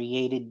she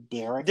created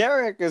Derek.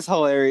 Derek is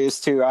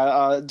hilarious too.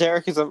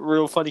 Derek is a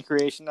real funny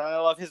creation. I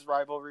love his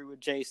rivalry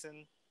with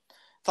Jason.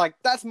 It's like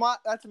that's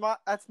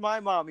my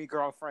mommy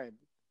girlfriend.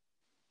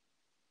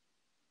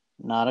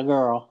 Not a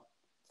girl.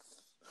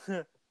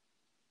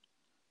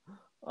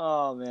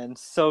 Oh man,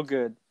 so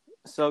good.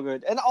 So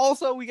good. And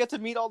also we get to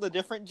meet all the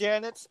different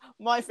Janets,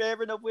 my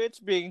favorite of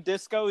which being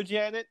Disco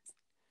Janet.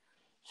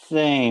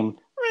 Same.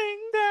 Ring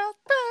that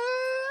bell,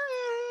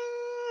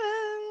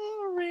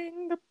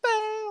 ring the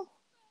bell.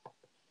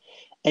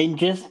 And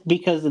just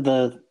because of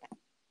the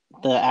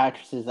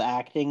actress's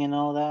acting and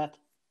all that,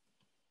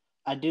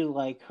 I do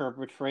like her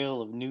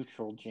portrayal of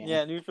neutral Janet.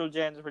 Yeah, neutral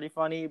Janet is pretty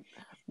funny.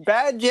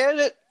 Bad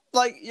Janet,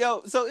 like,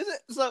 yo, so is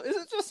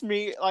it just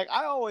me? Like,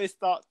 I always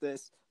thought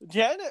this.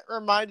 Janet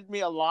reminded me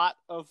a lot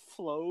of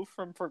Flo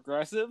from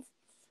Progressive.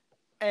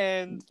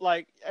 And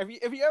like,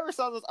 if you ever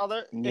saw those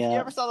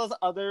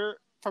other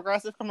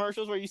Progressive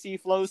commercials where you see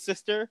Flo's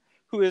sister,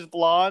 who is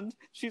blonde,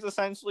 she's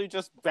essentially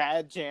just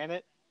bad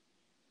Janet.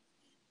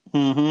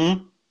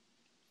 Mm-hmm.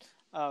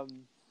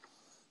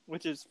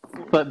 Which is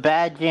But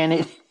bad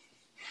Janet.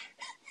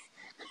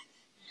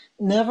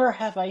 Never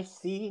have I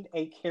seen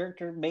a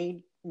character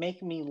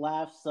make me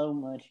laugh so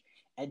much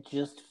at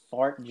just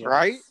fart jokes.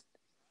 Right?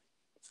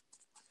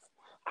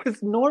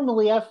 Because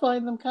normally I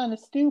find them kind of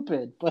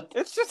stupid, but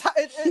it's just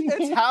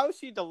it's how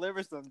she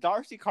delivers them.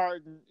 Darcy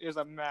Carden is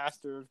a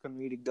master of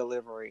comedic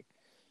delivery.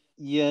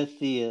 Yes,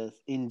 he is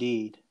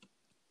indeed.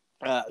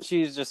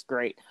 She's just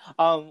great.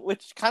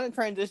 Which kind of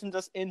transitions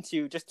us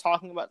into just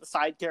talking about the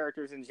side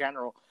characters in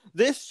general.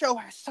 This show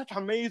has such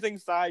amazing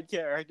side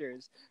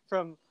characters.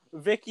 From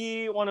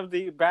Vicky, one of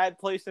the Bad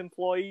Place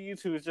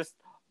employees, who's just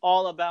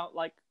all about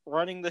like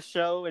running the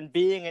show and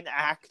being an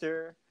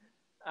actor.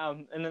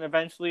 And then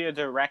eventually a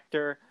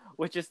director,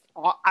 which is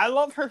I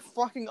love her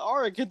fucking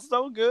arc. It's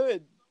so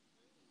good.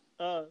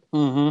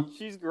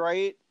 She's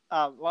great.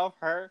 Love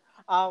her.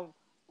 One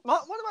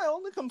of my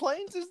only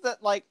complaints is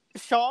that like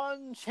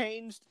Sean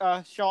changed.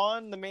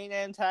 Sean, the main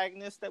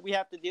antagonist that we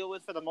have to deal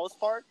with for the most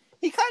part,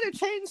 he kind of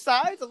changed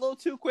sides a little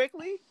too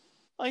quickly.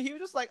 Like he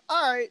was just like,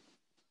 "All right,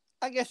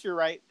 I guess you're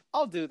right.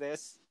 I'll do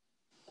this."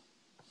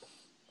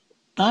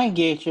 I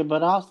get you,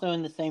 but also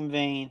in the same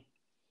vein,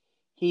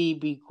 he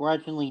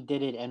begrudgingly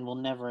did it and will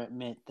never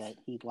admit that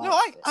he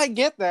liked it. I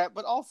get that,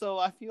 but also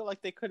I feel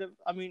like they could have.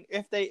 I mean,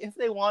 if they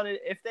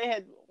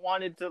had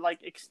wanted to like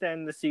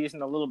extend the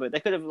season a little bit,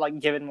 they could have like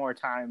given more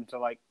time to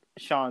like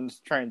Sean's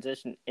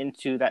transition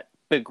into that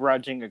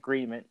begrudging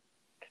agreement.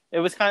 It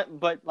was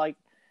but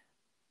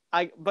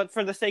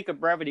for the sake of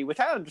brevity, which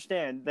I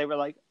understand, they were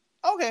like,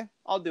 okay,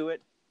 I'll do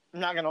it. I'm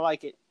not gonna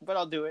like it, but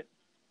I'll do it.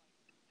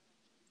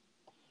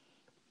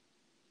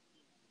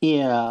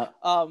 Yeah.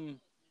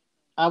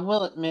 I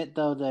will admit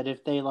though that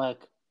if they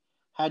like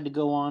had to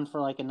go on for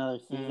like another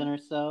season or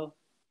so,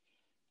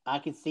 I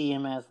could see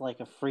him as like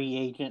a free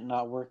agent,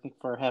 not working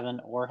for heaven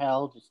or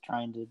hell, just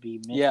trying to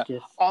be mischief. Yeah.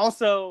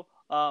 Also,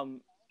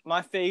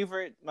 my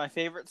favorite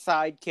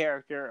side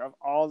character of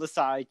all the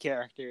side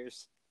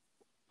characters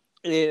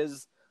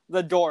is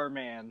the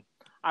doorman.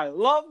 I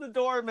love the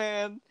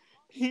doorman.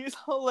 He's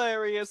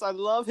hilarious. I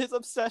love his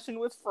obsession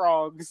with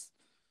frogs.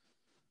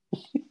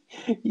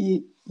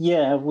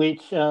 Yeah,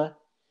 which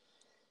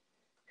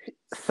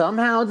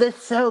somehow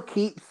this show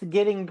keeps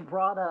getting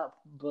brought up,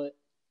 but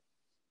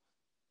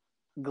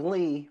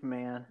Glee,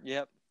 man.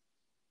 Yep.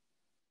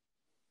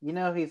 You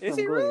know he's is from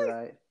he Glee, really?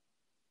 right?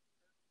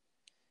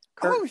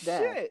 Kirk's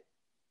dad. Shit.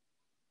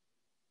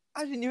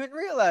 I didn't even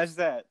realize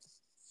that.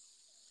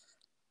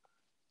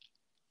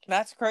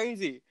 That's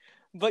crazy.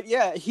 But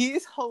yeah,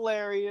 he's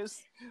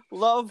hilarious.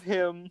 Love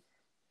him.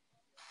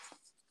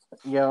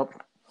 Yep.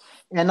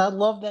 And I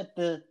love that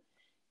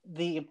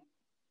the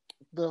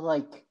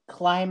like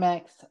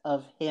climax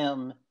of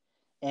him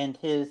and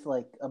his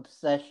like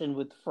obsession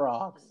with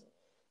frogs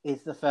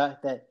is the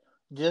fact that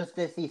just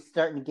as he's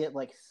starting to get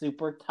like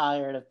super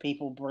tired of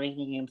people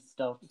bringing him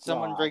stuffed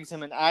Someone brings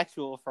frogs, him an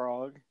actual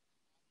frog.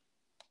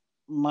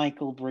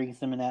 Michael brings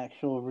him an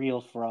actual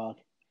real frog.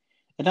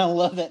 And I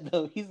love that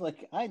though. He's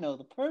like, I know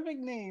the perfect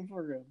name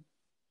for him.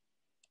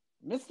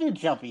 Mr.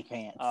 Jumpy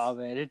Pants. Oh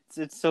man,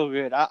 it's so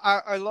good.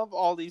 I love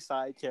all these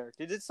side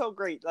characters. It's so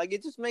great. Like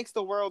it just makes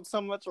the world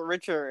so much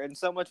richer and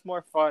so much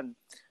more fun.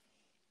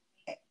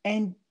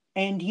 And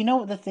you know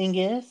what the thing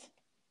is?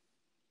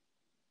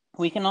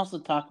 We can also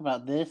talk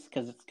about this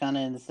because it's kind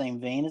of in the same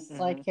vein as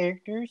side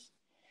characters.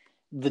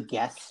 The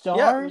guest Yeah,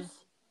 stars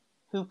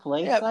who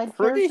play yeah, side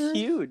pretty characters,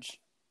 huge.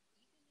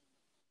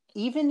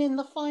 even in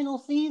the final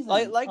season.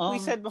 Like we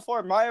said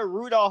before, Maya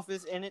Rudolph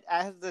is in it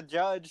as the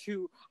judge.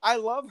 Who I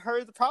love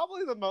her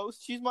probably the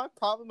most. She's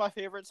probably my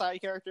favorite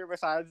side character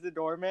besides the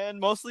doorman,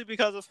 mostly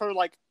because of her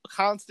like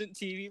constant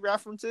TV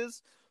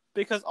references.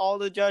 Because all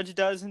the judge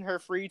does in her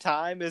free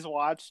time is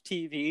watch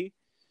TV.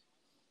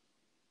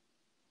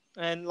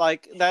 And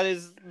like that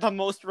is the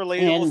most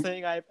relatable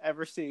thing I've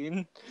ever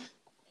seen.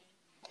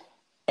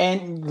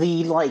 And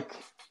the like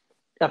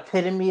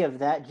epitome of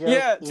that joke.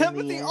 Yeah,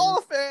 Timothy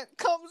Oliphant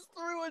comes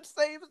through and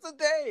saves the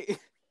day.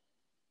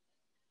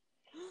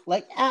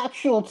 Like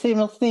actual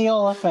Timothy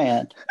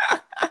Oliphant.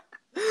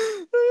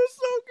 It's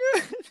so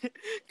good.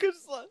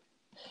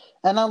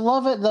 And I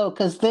love it though,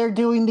 because they're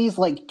doing these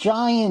like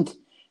giant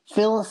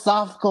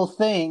philosophical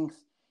things,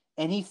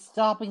 and he's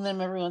stopping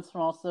them every once in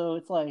a while. So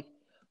it's like,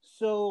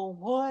 so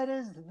what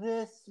does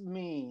this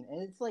mean?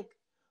 And it's like,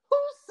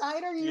 whose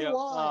side are you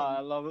on? I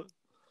love it.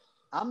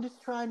 I'm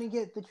just trying to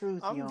get the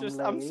truth, young lady.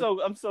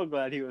 I'm so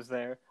glad he was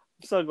there.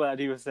 I'm so glad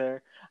he was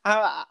there.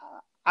 I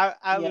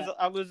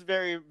was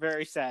very,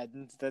 very sad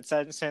that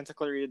Santa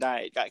Clarita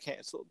Diet got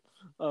canceled.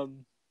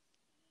 And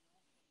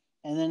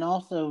then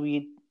also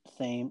you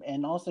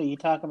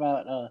talk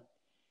about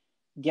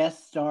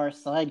guest star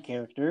side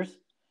characters.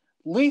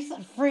 Lisa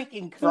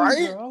freaking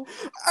Kudrow. Right?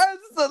 As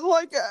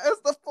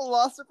the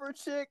philosopher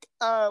chick,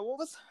 what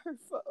was her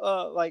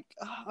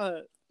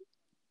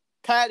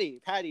Patty.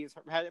 Patty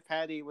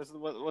was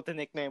what the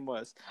nickname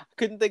was. I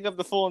couldn't think of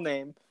the full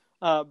name,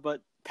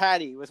 but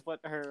Patty was what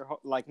her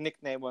like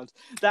nickname was.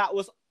 That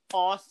was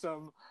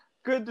awesome.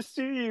 Good to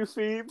see you,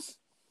 Phoebes.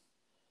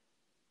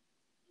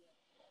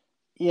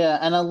 Yeah,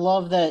 and I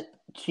love that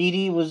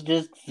Chidi was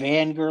just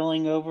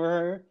fangirling over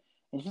her,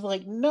 and she's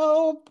like,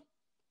 "Nope,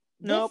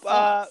 nope."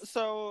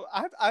 So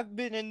I've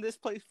been in this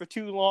place for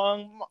too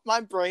long. My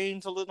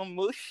brain's a little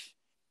mush.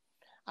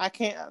 I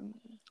can't.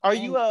 Are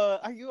you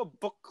a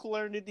book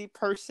learnedy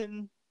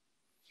person?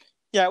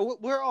 Yeah,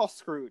 we're all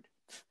screwed.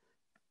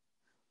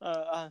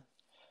 And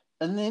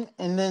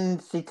then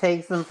she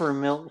takes them for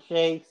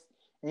milkshakes,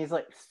 and he's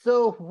like,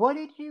 "So what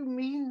did you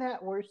mean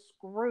that we're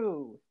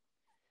screwed?"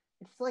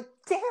 It's like,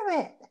 damn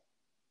it!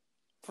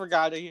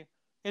 Forgot it.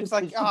 It's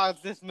like,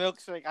 this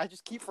milkshake. I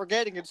just keep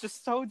forgetting. It's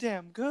just so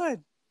damn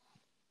good.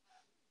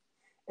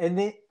 And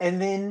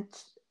then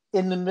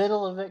in the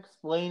middle of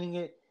explaining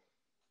it,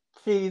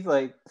 she's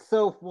like,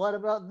 "So what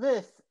about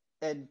this?"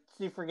 And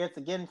she forgets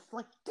again. She's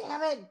like,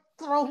 "Damn it!"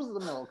 Throws the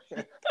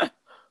milkshake.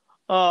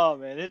 Oh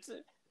man,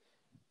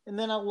 And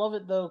then I love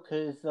it though,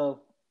 because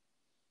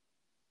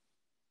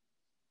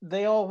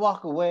they all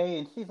walk away,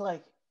 and she's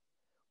like,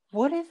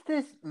 "What is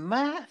this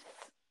math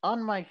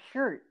on my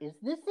shirt? Is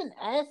this an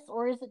S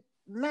or is it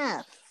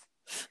math?"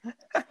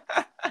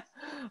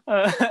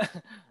 I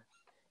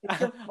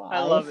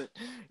love it.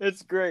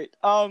 It's great.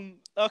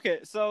 Okay,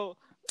 so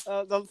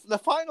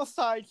the final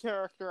side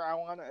character I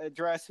want to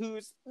address,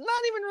 who's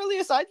not even really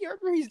a side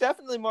character, he's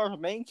definitely more of a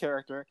main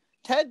character.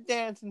 Ted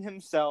Danson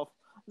himself,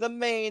 the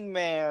main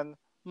man,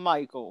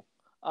 Michael.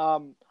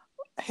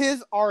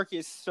 His arc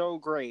is so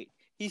great.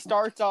 He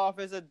starts off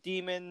as a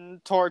demon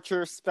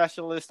torture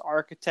specialist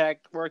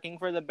architect working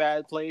for the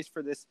bad place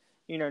for this,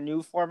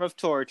 new form of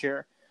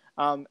torture.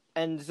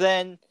 And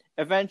then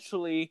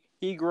eventually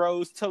he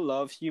grows to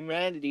love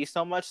humanity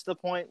so much to the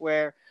point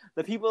where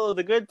the people of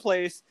the good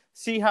place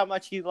see how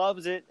much he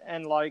loves it,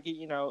 and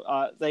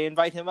they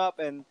invite him up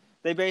and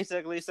they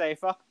basically say,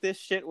 "Fuck this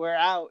shit, we're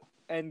out,"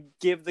 and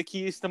give the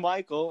keys to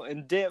Michael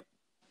and dip.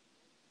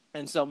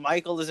 And so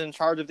Michael is in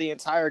charge of the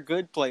entire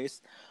good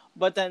place.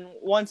 But then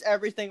once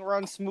everything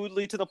runs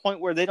smoothly to the point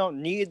where they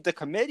don't need the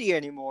committee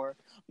anymore,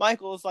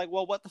 Michael is like,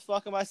 "Well, what the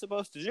fuck am I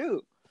supposed to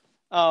do?"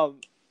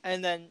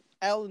 And then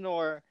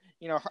Eleanor,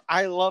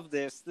 I love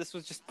this. This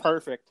was just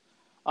perfect.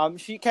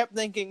 She kept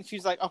thinking,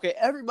 she's like, okay,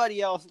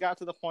 everybody else got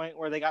to the point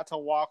where they got to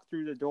walk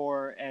through the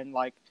door and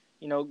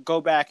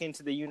go back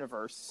into the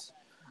universe.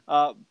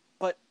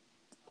 But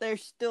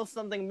there's still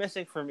something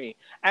missing for me.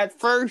 At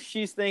first,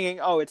 she's thinking,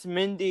 oh, it's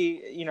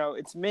Mindy,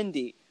 it's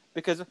Mindy.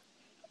 Because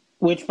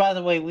Which, by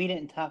the way, we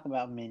didn't talk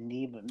about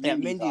Mindy, but Yeah,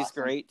 Mindy's Mindy's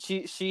awesome. great.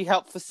 She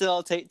helped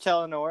facilitate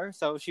Eleanor,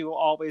 so she will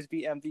always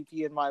be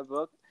MVP in my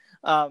book.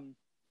 Um,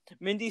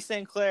 Mindy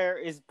St. Clair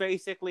is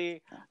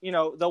basically,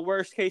 the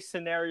worst case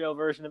scenario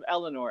version of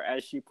Eleanor,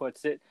 as she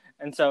puts it.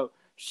 And so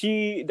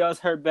she does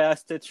her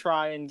best to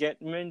try and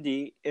get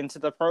Mindy into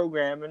the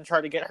program and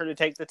try to get her to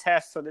take the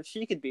test so that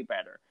she could be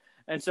better.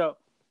 And so.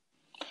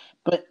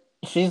 But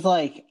she's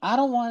like, I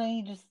don't want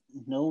any just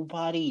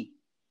nobody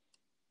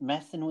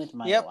messing with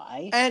my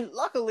life. And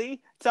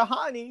luckily,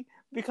 Tahani,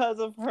 because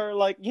of her,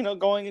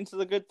 going into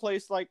the good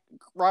place,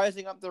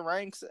 rising up the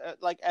ranks,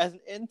 as an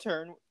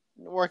intern,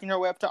 working her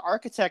way up to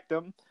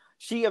architectum,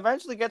 she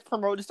eventually gets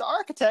promoted to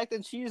architect,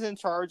 and she's in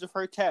charge of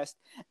her test,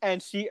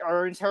 and she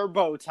earns her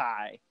bow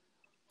tie,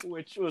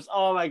 which was,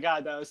 oh my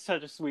god, that was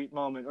such a sweet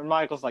moment when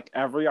Michael's like,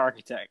 every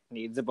architect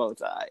needs a bow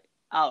tie.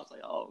 I was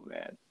like, oh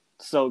man,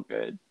 so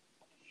good.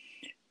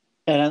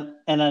 And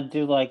I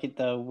do like it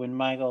though when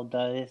Michael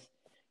does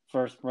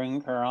first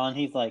bring her on.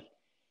 He's like,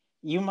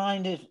 "You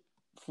mind if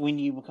when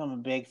you become a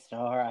big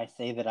star, I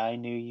say that I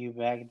knew you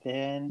back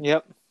then?"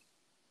 Yep,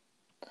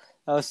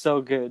 that was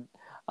so good.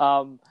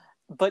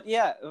 But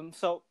yeah,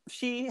 so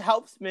she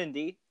helps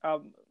Mindy,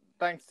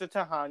 thanks to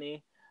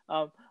Tahani.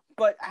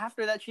 But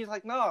after that, she's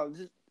like, no,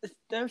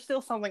 there's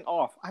still something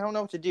off. I don't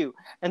know what to do.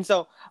 And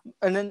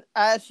then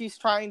as she's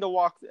about to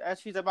walk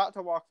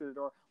through the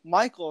door,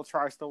 Michael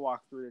tries to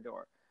walk through the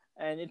door.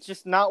 And it's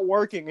just not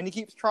working. And he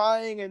keeps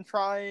trying and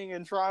trying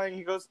and trying.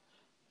 He goes...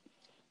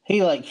 He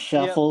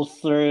shuffles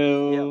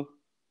through. Yep.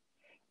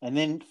 And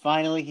then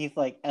finally he's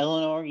like,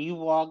 Eleanor, you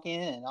walk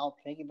in and I'll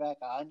take it back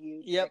on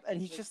you. Yep,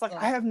 and he's just like,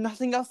 I have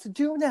nothing else to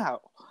do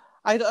now.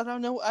 I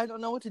don't know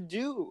what to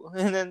do.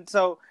 And then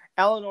so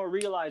Eleanor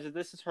realizes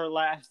this is her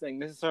last thing.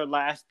 This is her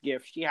last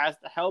gift. She has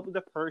to help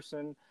the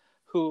person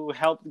who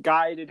helped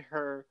guided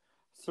her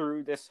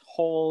through this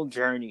whole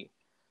journey.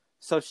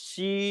 So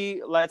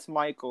she lets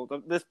Michael,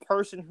 this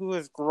person who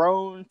has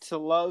grown to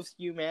love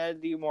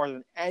humanity more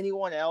than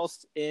anyone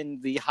else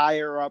in the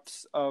higher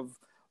ups of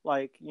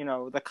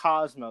the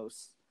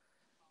cosmos.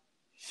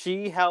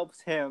 She helps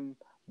him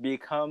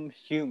become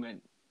human,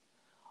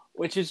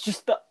 which is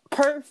just the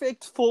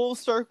perfect full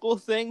circle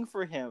thing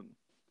for him.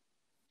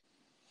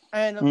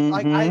 And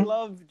I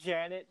love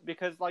Janet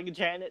because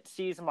Janet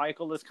sees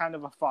Michael as kind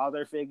of a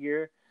father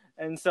figure,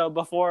 and so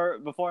before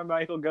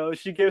Michael goes,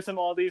 she gives him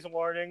all these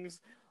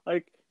warnings,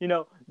 don't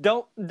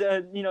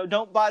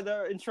buy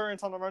the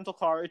insurance on the rental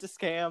car, it's a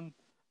scam,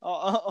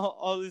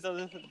 all these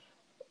other things.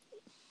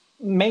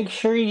 Make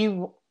sure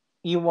you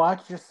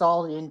watch your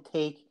salt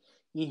intake.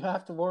 You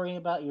have to worry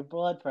about your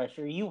blood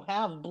pressure. You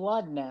have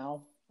blood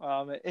now.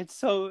 It's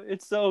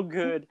so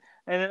good,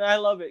 and I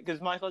love it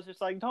because Michael's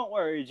just like, "Don't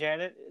worry,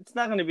 Janet. It's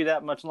not going to be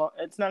that much long.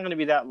 It's not going to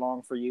be that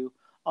long for you.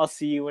 I'll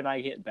see you when I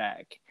get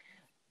back."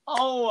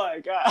 Oh my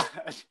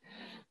gosh,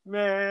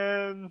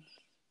 man!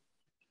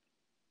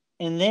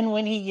 And then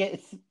when he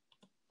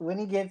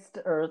gets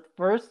to Earth,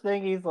 first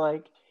thing he's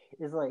like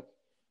is like,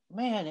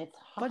 "Man, it's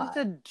hot, but it's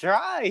a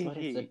dry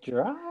heat.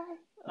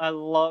 I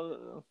love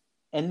it.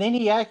 And then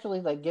he actually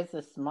gets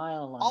a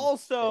smile on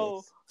also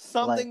his face.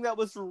 Something that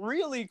was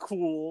really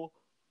cool.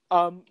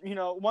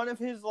 One of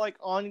his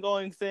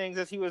ongoing things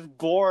as he was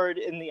bored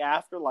in the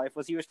afterlife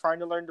was he was trying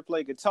to learn to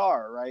play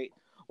guitar, right?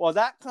 Well,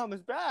 that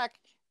comes back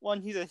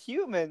when he's a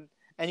human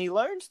and he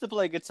learns to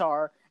play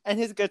guitar, and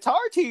his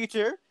guitar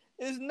teacher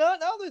is none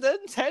other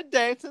than Ted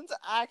Danson's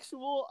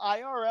actual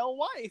IRL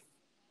wife.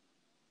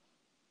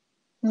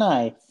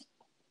 Nice.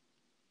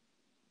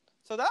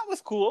 So that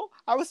was cool.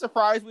 I was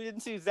surprised we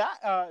didn't see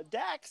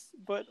Dax,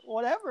 but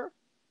whatever,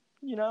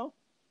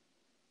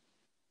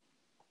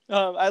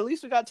 at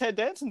least we got Ted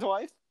Danson's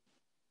wife.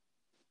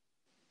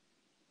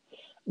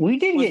 We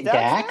did get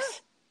Dax.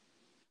 There?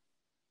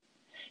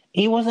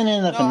 He wasn't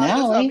in the finale.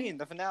 That's what I mean,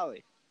 the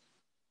finale.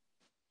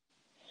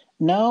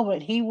 No,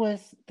 but he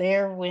was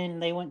there when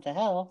they went to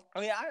hell.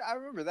 Oh yeah, I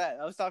remember that.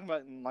 I was talking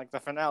about in the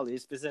finale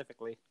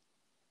specifically.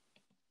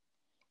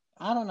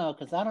 I don't know,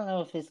 because I don't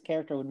know if his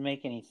character would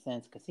make any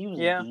sense, because he was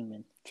a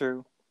demon.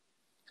 True.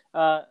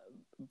 I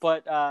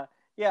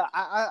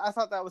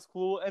thought that was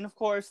cool. And of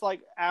course,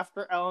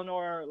 after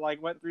Eleanor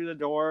went through the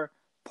door,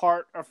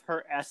 part of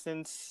her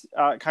essence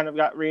kind of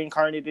got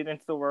reincarnated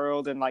into the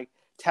world and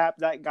tapped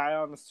that guy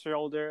on the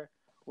shoulder,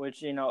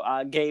 which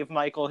gave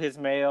Michael his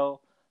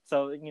mail.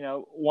 So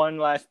one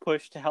last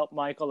push to help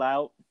Michael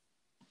out,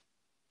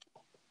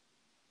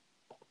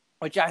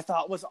 which I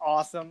thought was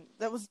awesome.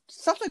 That was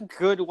such a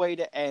good way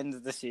to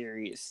end the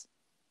series.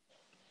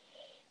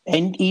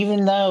 And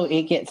even though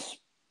it gets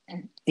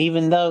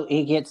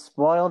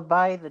spoiled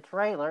by the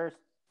trailers,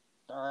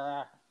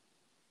 that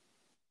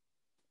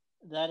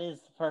is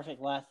the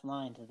perfect last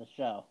line to the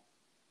show.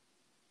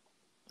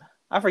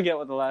 I forget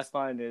what the last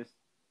line is.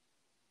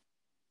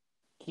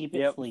 Keep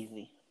it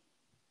sleazy.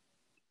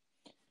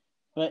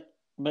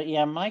 But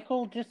yeah,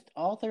 Michael, just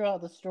all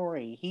throughout the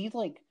story, he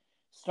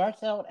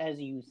starts out as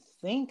you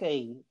think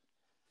a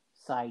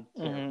side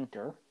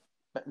character,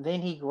 but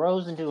then he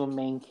grows into a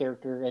main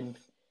character, and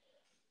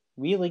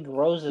really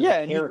grows as a Yeah,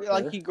 and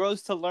character. he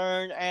grows to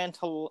learn and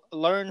to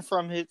learn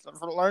from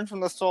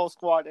the Soul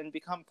Squad and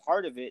become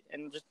part of it,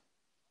 and just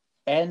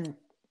And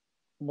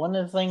one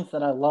of the things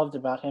that I loved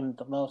about him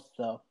the most,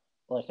 though,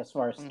 like as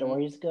far as mm-hmm.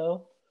 stories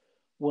go,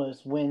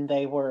 was when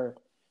they were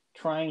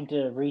trying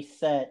to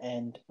reset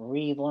and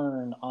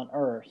relearn on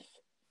Earth,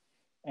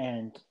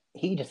 and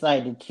he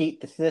decided to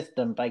cheat the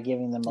system by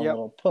giving them a Yep.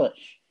 little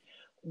push.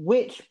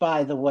 Which,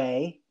 by the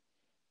way,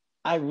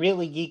 I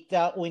really geeked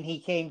out when he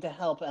came to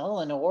help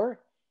Eleanor,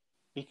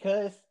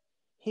 because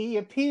he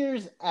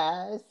appears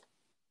as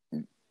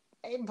a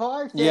Yep.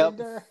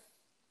 bartender.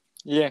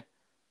 Yeah.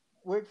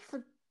 Which,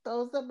 for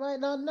those that might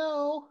not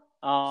know,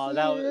 Oh,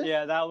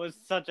 cheers. that was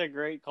such a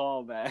great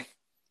callback.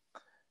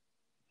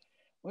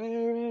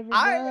 Where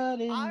I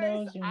everybody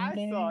knows your I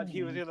thought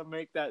he was name. gonna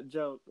make that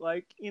joke.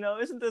 Like,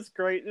 isn't this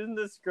great? Isn't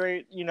this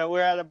great?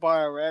 We're at a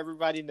bar where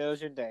everybody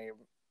knows your name.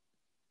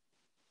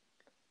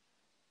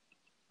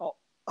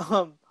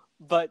 Oh,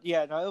 but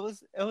yeah, no,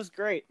 it was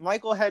great.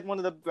 Michael had one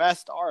of the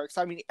best arcs.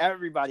 I mean,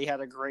 everybody had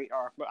a great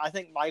arc, but I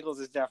think Michael's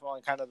is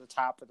definitely kind of the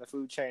top of the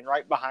food chain,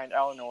 right behind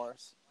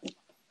Eleanor's.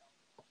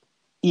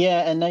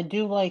 Yeah, and I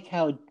do like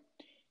how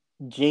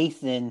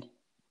Jason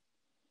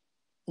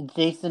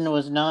Jason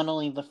was not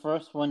only the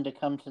first one to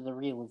come to the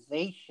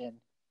realization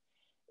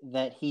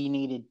that he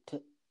needed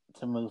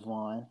to move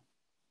on.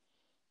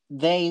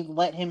 They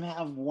let him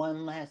have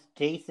one last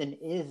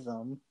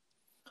Jason-ism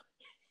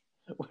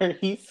where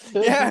he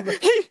stood Yeah, in the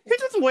he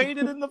just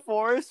waited in the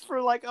forest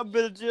for like a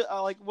bit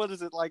of like what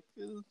is it like?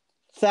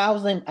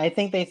 thousand. I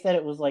think they said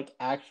it was like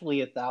actually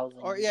 1,000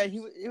 Or years. yeah,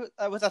 he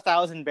was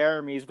 1,000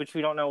 Baramies, which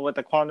we don't know what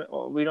the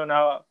we don't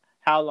know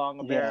how long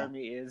a Yeah.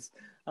 Baramie is.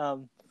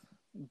 Um,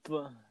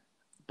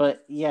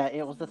 But yeah,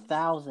 it was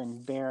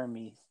 1,000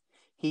 Baramies.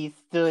 He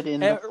stood in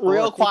the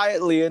real forest.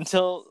 quietly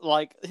until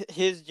like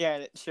his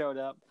Janet showed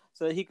up,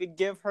 so that he could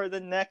give her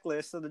the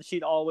necklace, so that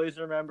she'd always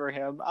remember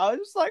him. I was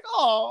just like,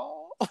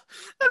 oh,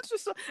 that's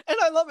just, and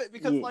I love it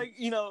because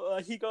Yeah.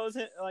 he goes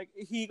in, like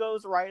he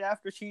goes right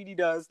after Chidi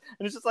does,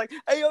 and it's just like,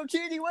 hey yo,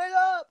 Chidi, wait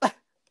up.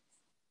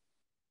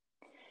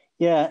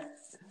 Yeah.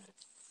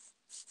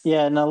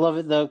 Yeah, and I love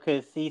it though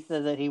because he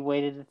said that he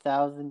waited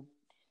 1,000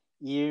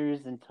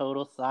 years in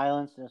total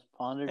silence and just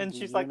pondered And the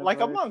she's like a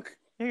universe. monk.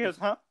 He goes,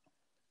 huh?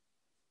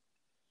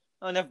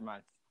 Oh, never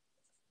mind.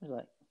 He's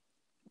like,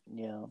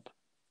 yep.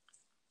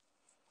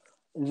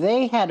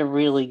 They had a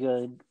really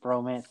good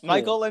romance too.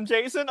 Michael and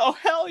Jason, oh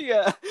hell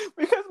yeah!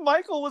 Because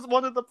Michael was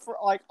one of the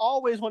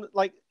always one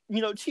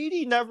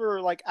Chidi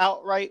never like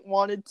outright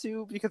wanted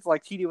to, because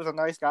like Chidi was a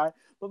nice guy,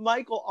 but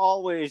Michael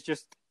always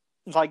just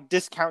like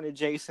discounted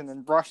Jason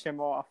and brushed him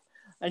off,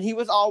 and he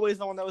was always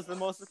the one that was the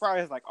most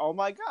surprised. Like, oh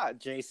my god,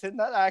 Jason,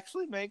 that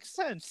actually makes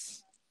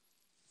sense.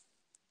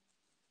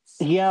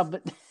 Yeah,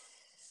 but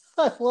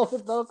I love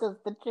it though because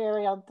the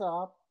cherry on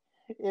top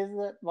is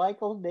that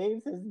Michael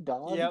names his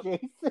dog Yep.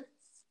 Jason.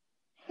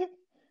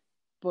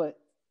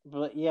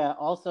 but yeah,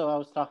 also I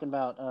was talking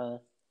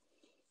about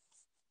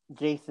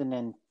Jason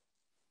and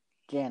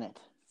Janet.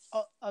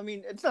 I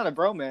mean, it's not a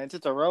bromance;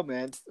 it's a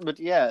romance. But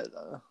yeah.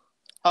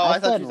 I I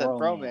thought said you said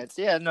romance. bromance.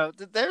 Yeah,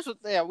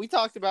 no, we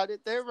talked about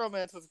it. Their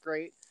romance was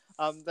great.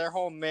 Their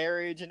whole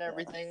marriage and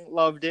everything,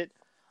 loved it.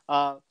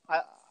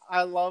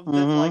 I loved that,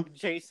 Mm-hmm. like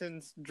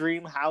Jason's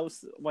dream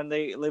house when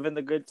they live in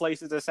the good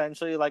places,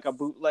 essentially like a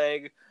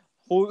bootleg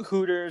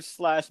Hooters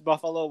 /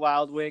 Buffalo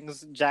Wild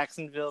Wings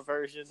Jacksonville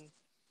version.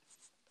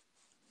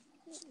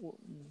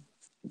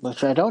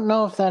 Which I don't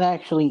know if that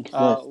actually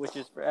exists. Which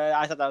is,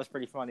 I thought that was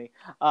pretty funny.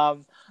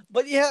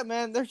 But yeah,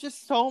 man, there's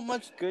just so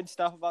much good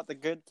stuff about the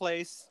Good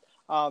Place.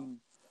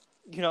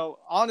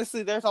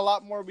 Honestly, there's a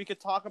lot more we could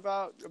talk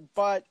about,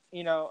 but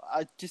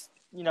I just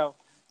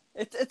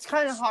it's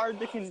kind of hard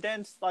to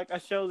condense like a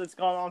show that's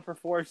gone on for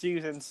 4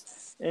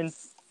 seasons. And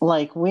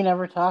Like, we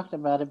never talked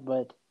about it,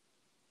 but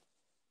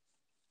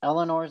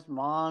Eleanor's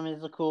mom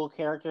is a cool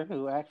character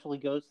who actually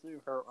goes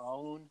through her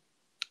own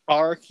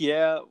arc,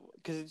 yeah,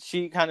 because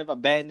she kind of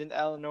abandoned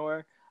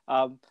Eleanor.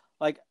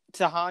 Like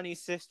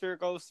Tahani's sister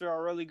goes through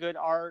a really good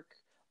arc.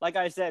 Like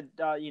I said,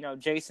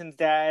 Jason's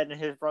dad and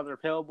his brother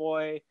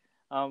Pillboy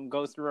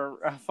goes through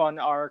a fun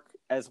arc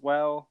as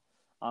well.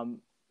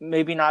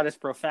 Maybe not as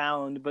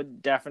profound,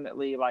 but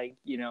definitely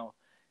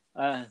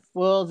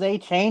well, they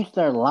changed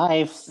their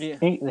lives. yeah.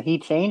 He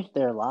changed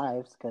their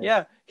lives.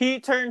 Yeah,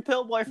 he turned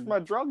Pillboy from a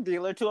drug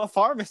dealer to a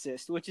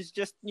pharmacist, which is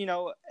just,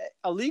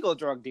 a legal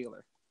drug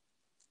dealer.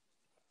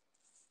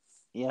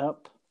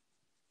 Yep.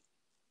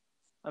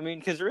 I mean,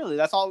 because really,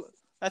 that's all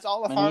a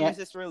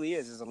pharmacist really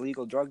is a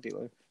legal drug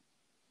dealer.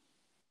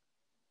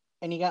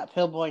 And he got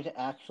Pillboy to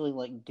actually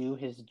like do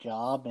his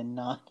job and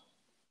not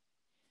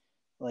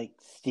like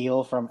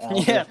steal from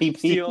elderly people.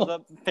 Steal the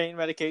pain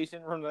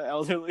medication from the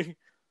elderly.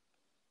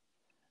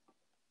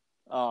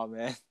 Oh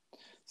man,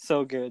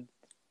 so good.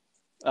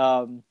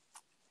 And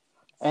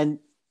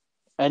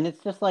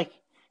it's just like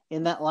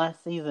in that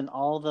last season,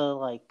 all the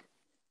like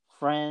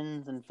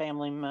friends and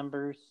family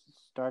members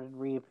started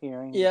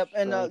reappearing, which Yep, is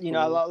and really you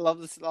know, cool. love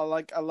this. I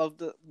love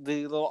the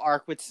little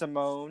arc with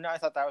Simone. I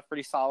thought that was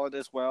pretty solid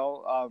as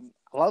well.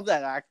 I love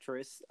that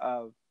actress.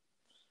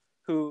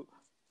 Who,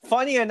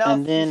 funny enough,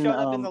 And she then, showed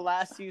up in the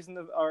last season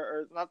of,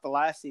 or not the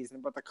last season,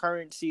 but the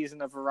current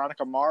season of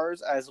Veronica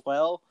Mars as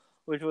well,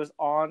 which was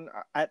on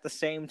at the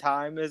same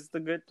time as The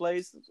Good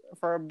Place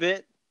for a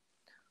bit,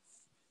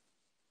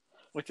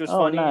 which was oh,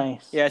 funny.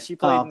 nice. Yeah, she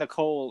played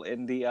Nicole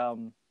in the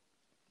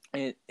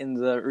in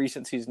the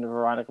recent season of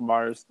Veronica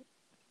Mars.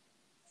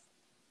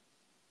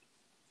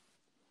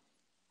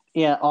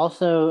 Yeah,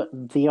 also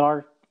the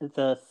arc,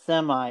 the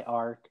semi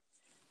arc,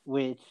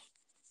 which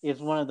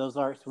is one of those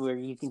arcs where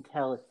you can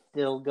tell it's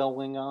still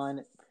going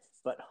on,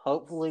 but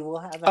hopefully we'll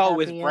have a Oh,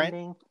 with happy Brent.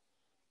 ending.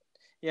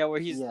 Yeah, where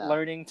he's Yeah.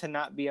 learning to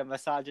not be a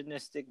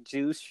misogynistic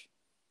douche.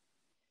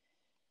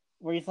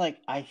 Where he's like,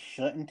 I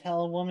shouldn't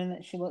tell a woman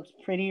that she looks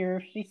prettier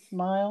if she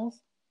smiles.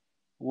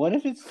 What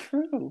if it's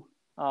true?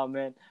 Oh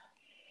man,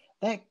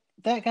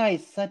 That guy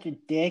is such a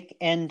dick,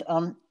 and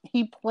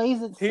he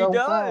plays it he so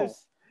well.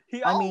 does.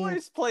 He I mean,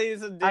 always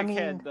plays a I mean,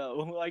 dickhead though.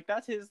 Like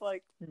that's his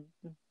like.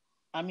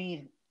 I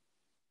mean,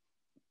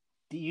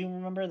 do you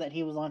remember that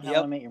he was on How I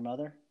Yep. Met Your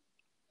Mother?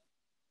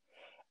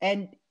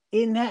 And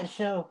in that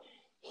show,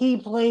 he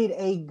played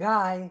a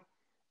guy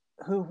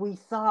who we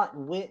thought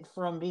went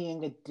from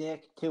being a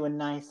dick to a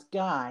nice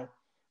guy,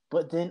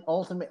 but then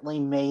ultimately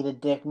made a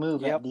dick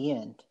move at Yep. the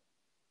end.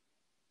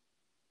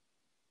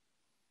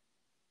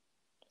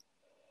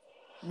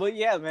 But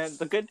yeah, man,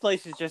 The Good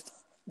Place is just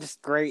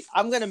great.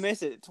 I'm gonna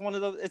miss it. It's one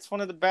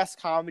of the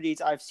best comedies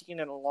I've seen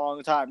in a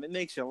long time. It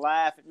makes you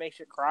laugh, it makes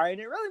you cry, and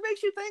it really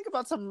makes you think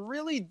about some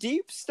really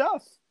deep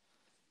stuff.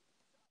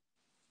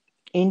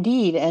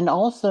 Indeed, and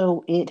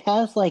also it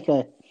has like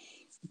a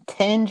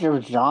tinge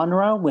of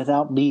genre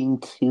without being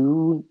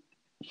too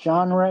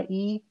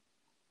genre-y.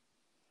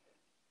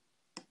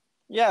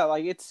 Yeah,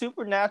 like it's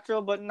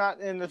supernatural, but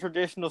not in the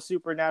traditional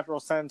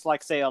supernatural sense,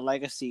 like say a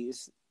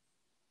Legacies.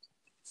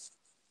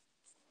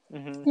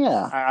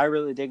 Yeah. I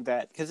really dig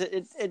that because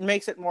it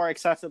makes it more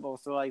accessible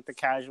to like the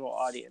casual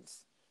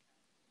audience.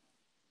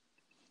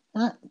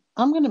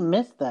 I'm going to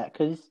miss that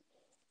because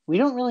we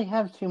don't really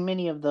have too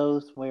many of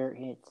those where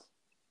it's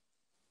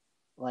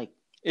like,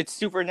 It's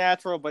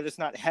supernatural, but it's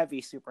not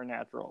heavy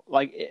supernatural.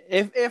 Like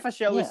if a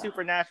show is yeah.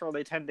 supernatural,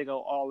 they tend to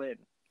go all in.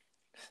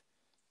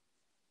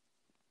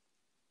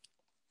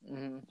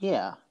 Mm-hmm.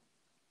 Yeah.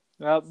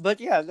 But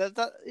yeah,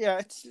 yeah,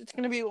 it's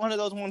gonna be one of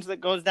those ones that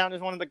goes down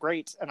as one of the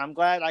greats, and I'm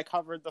glad I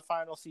covered the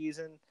final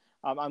season.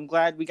 I'm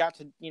glad we got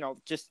to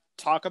just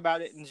talk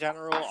about it in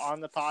general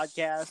on the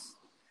podcast.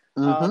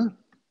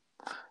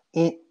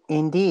 Mm-hmm.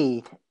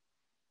 Indeed.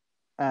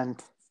 And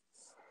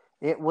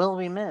it will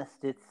be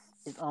missed. It's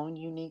its own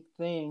unique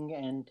thing,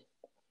 and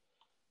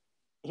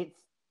it's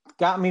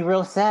got me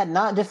real sad,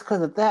 not just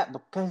because of that,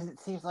 but because it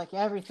seems like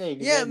everything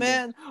is Yeah, ending.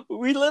 man,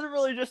 we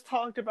literally just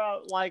talked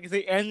about like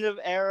the end of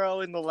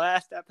Arrow in the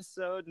last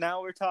episode.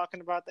 Now we're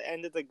talking about the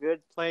end of The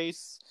Good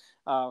Place.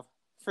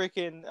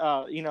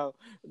 Freaking,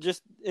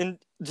 just in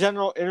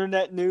general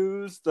internet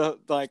news, the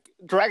like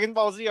Dragon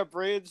Ball Z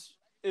Abridged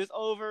is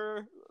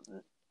over,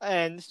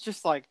 and it's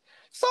just like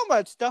so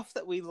much stuff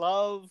that we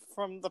love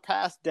from the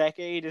past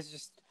decade is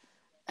just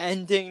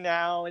ending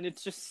now, and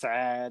it's just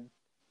sad.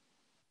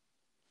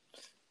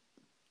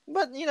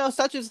 But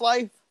such is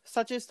life,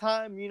 such is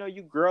time.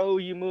 You grow,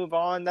 you move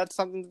on. That's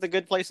something that The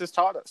Good Place has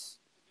taught us.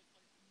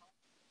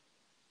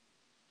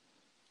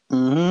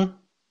 Mm-hmm.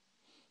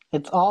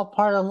 It's all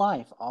part of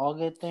life. All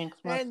good things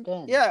must And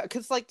end. yeah,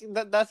 because like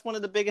that's one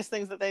of the biggest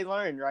things that they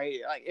learned, right?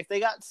 Like if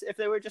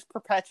they were just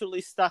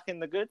perpetually stuck in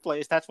The Good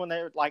Place, that's when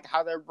they're like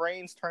how their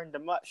brains turned to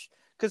mush.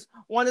 Because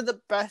one of the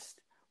best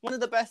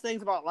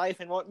things about life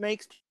and what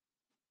makes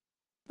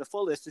the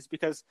fullest is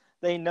because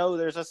they know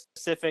there's a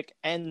specific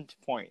end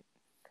point,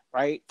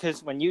 right?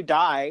 Because when you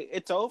die,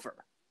 it's over.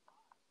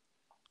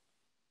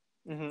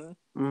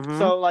 Mm-hmm. Mm-hmm.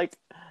 So like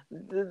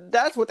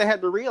that's what they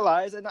had to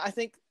realize, and I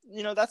think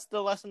that's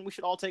the lesson we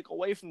should all take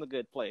away from The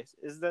Good Place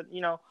is that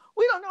we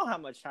don't know how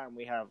much time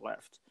we have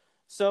left.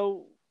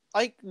 So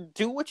like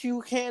do what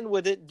you can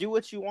with it, do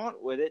what you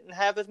want with it, and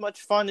have as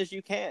much fun as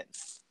you can.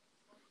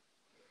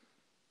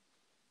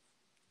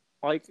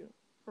 Like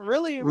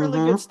really, really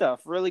good Mm-hmm.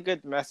 stuff, really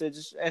good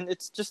message, and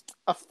it's just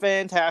a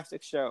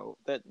fantastic show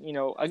that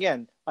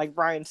again, like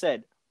Bryan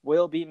said,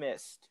 will be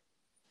missed.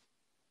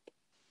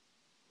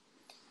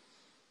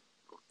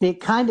 It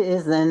kind of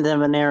is the end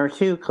of an era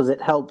too, because it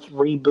helps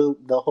reboot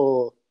the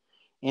whole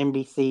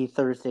NBC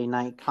Thursday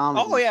night Oh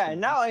comedy yeah, and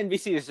show. now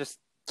NBC is just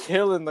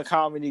killing the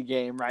comedy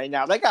game right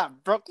now. They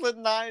got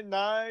Brooklyn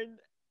Nine-Nine,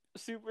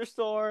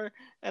 Superstore,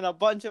 and a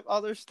bunch of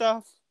other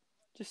stuff.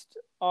 Just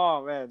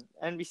oh man,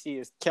 NBC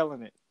is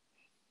killing it.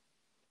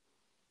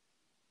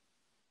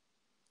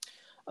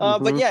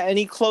 But Mm-hmm. yeah,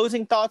 any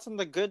closing thoughts on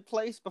The Good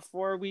Place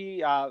before we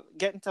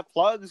get into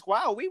plugs?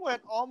 Wow, we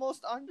went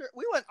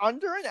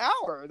under an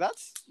hour.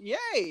 That's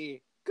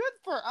yay. Good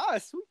for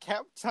us. We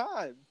kept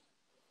time.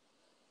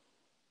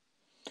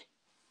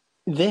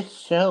 This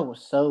show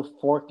was so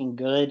forking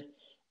good.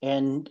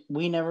 And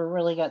we never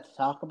really got to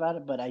talk about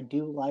it, but I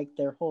do like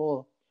their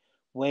whole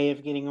way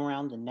of getting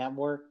around the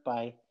network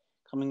by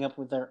coming up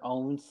with their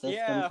own system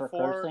Yeah, for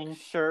fork, cursing.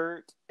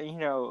 shirt,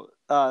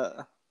 ash,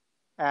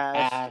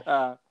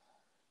 Ash.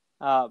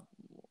 uh,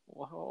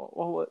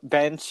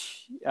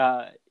 bench,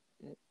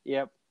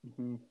 yep,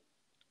 Mm-hmm.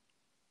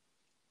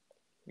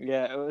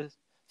 yeah, it was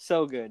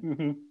so good.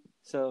 Mm-hmm.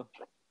 So,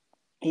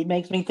 It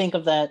makes me think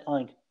of that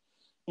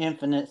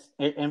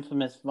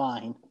infamous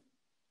vine.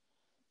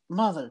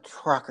 Mother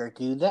trucker,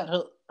 dude, that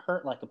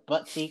hurt like a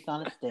butt cheek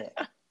on a stick.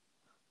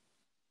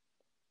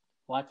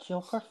 Watch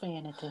your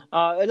profanity.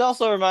 it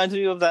also reminds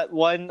me of that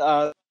one,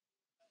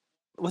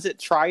 was it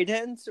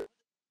Trident?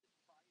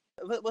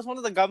 It was one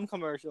of the gum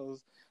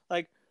commercials.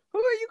 Like, who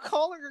are you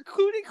calling a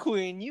cootie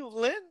queen? You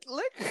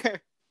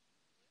liquor.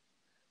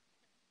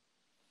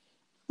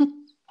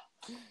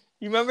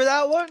 You remember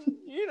that one?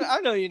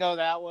 I know you know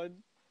that one.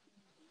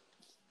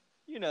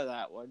 You know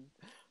that one.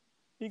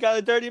 You got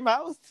a dirty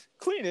mouth?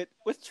 Clean it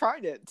with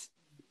Trident.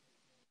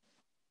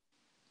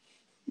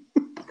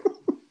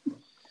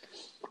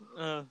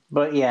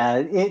 But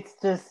yeah,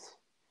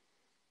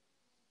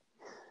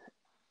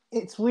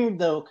 it's weird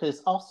though,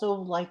 because also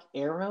like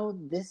Arrow,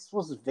 this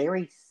was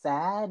very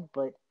sad,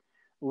 but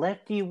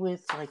left you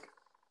with like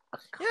a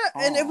Yeah,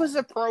 and it was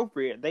calm.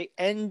 appropriate. They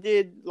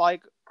ended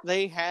like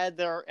they had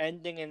their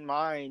ending in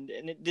mind,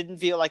 and it didn't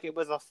feel like it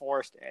was a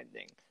forced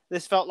ending.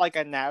 This felt like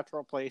a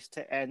natural place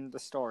to end the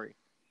story.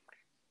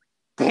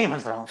 Game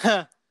of Thrones.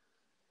 Yeah,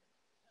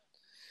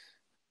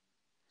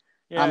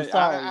 I'm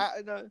sorry.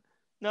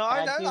 no,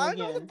 Had to I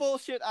know the again.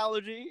 bullshit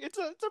allergy. It's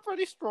a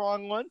pretty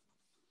strong one.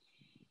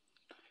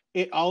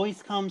 It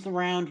always comes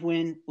around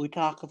when we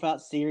talk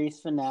about series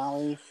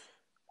finales.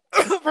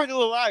 Pretty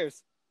Little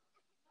Liars.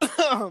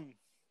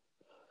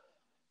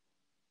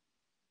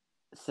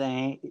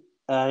 Saying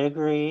I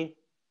agree,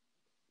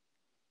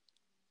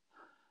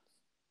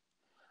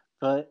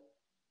 but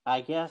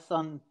I guess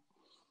on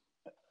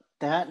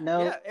that Yeah,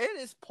 note, it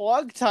is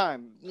plug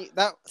time.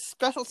 That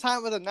special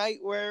time of the night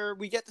where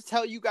we get to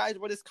tell you guys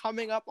what is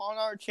coming up on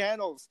our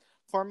channels.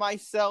 For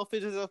myself,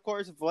 it is, of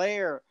course,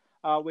 Vlaire,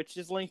 which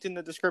is linked in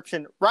the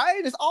description.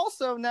 Ryan is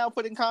also now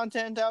putting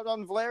content out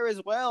on Vlaire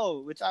as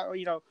well, which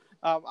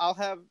I'll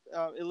have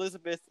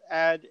Elizabeth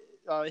add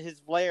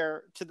his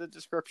Vlaire to the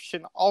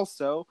description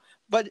also.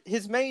 But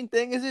his main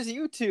thing is his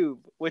YouTube,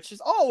 which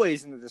is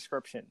always in the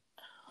description.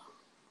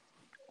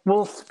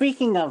 well,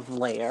 speaking of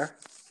Lair,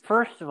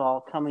 first of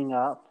all, coming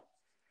up,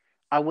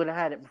 I would have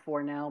had it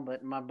before now,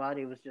 but my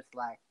body was just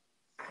like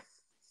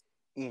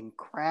in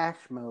crash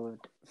mode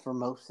for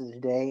most of the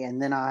day,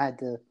 and then I had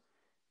to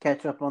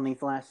catch up on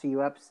these last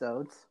few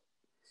episodes.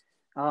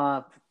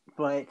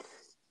 But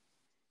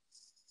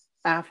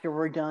after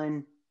we're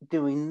done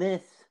doing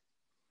this,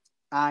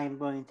 I'm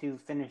going to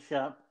finish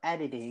up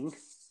editing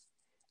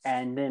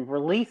and then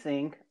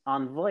releasing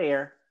on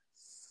Vlaire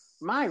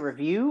my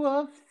review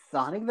of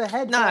Sonic the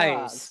Hedgehog.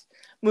 Nice.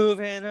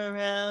 Moving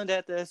around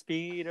at the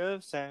speed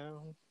of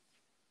sound.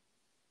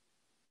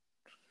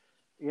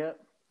 Yep.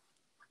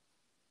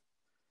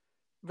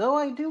 Though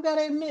I do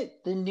gotta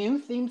admit, the new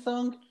theme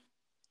song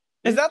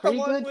Is is that the pretty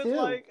one good with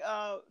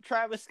too.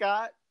 Travis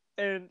Scott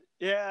and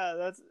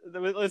that's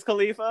with Wiz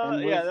Khalifa?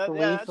 And Yeah, Wiz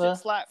that shit Khalifa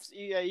slaps.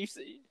 Yeah, you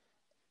see.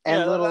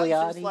 Yeah, and Little that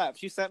shit Yachty.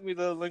 slaps. You sent me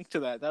the link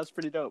to that. That was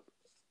pretty dope.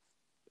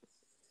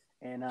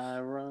 And I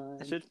run.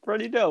 That shit's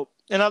pretty dope.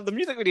 And the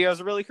music video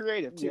is really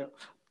creative too.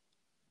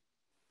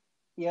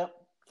 Yep.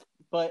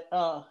 But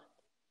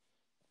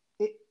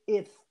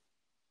it's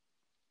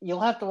you'll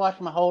have to watch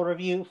my whole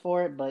review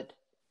for it, but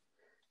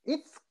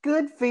it's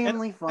good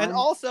family fun. And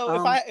also,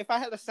 if I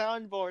had a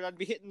soundboard, I'd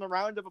be hitting the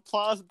round of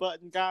applause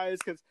button, guys,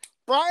 because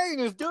Bryan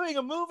is doing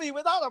a movie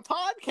without a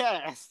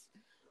podcast.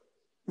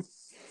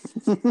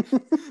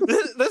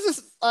 this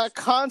is a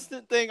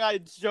constant thing I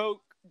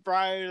joke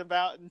Bryan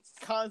about and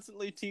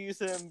constantly tease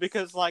him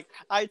because, like,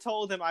 I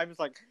told him, I was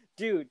like,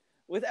 dude,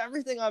 with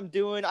everything I'm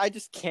doing, I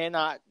just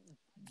cannot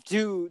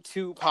do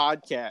 2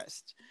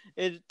 podcasts.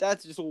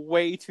 That's just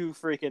way too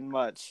freaking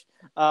much.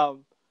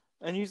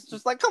 And he's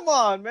just like, come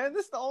on, man,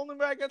 this is the only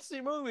way I get to see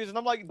movies. And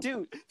I'm like,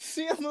 dude,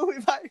 see a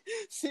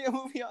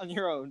movie on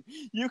your own.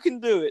 You can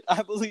do it.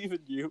 I believe in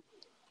you.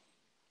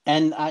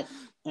 And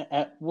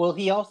well,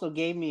 he also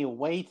gave me a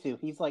way to.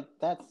 He's like,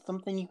 that's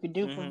something you could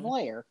do for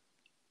Vlaire.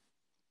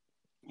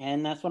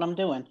 And that's what I'm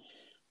doing.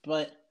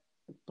 But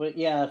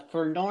yeah,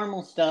 for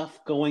normal stuff,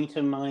 going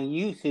to my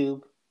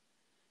YouTube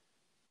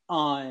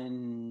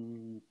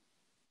on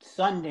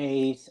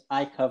Sundays,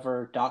 I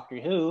cover Doctor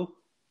Who,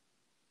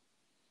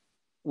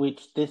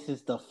 which this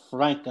is the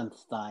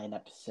Frankenstein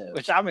episode.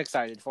 Which I'm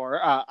excited for.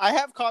 I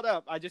have caught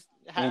up. I just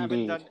haven't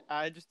Indeed. done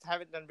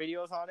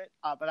videos on it,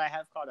 but I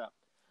have caught up.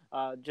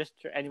 Just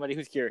for anybody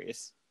who's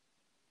curious.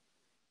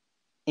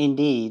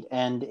 Indeed,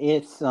 and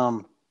it's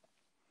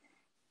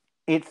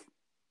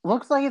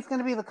looks like it's going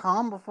to be the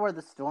calm before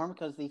the storm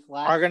because these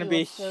last are going to two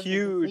be episodes of the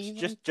huge, season,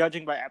 just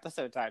judging by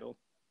episode title.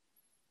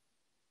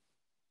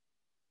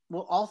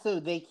 Well, also,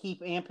 they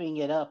keep amping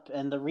it up,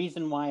 and the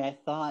reason why I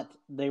thought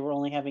they were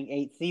only having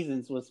 8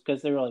 seasons was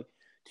because they were like,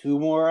 2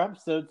 more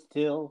episodes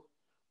till,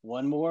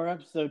 1 more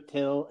episode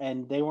till,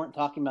 and they weren't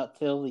talking about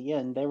till the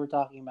end, they were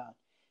talking about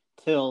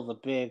till the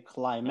big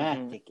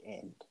climactic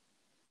end.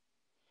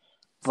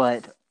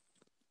 But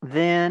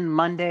then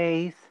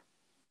Mondays,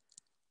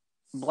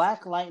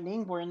 Black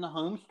Lightning, we're in the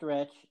home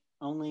stretch,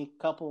 only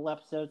a couple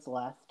episodes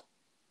left.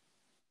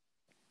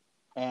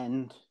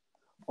 And,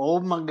 oh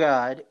my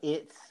god,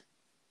 it's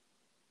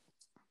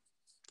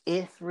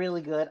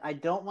really good. I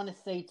don't want to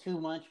say too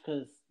much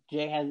because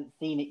Jay hasn't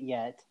seen it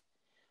yet.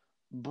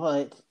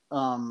 But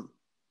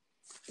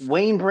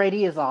Wayne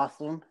Brady is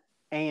awesome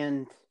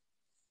and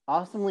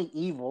awesomely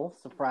evil,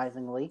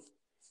 surprisingly.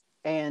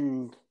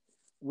 And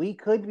we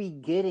could be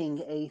getting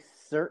a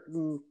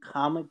certain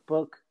comic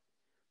book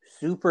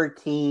super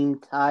team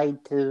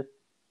tied to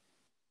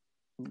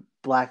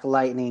Black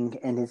Lightning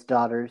and his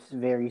daughters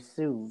very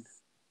soon.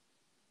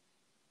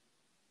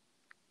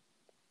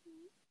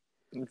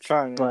 I'm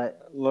trying to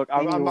look.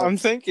 Anyway. I'm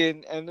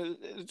thinking, and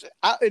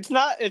it's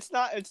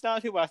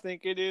not who I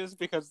think it is,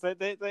 because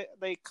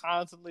they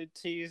constantly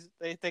tease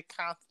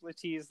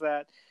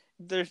that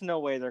there's no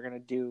way they're gonna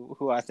do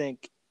who I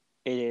think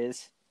it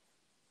is.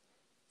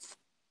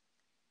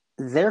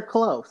 They're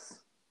close,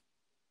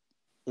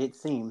 it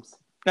seems.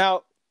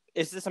 Now,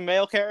 is this a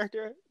male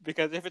character?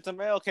 Because if it's a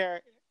male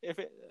character,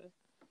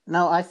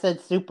 No, I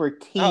said super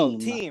team. Oh,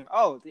 team.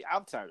 Oh, the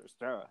Outsiders.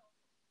 Duh.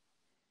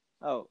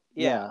 Oh,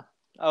 yeah.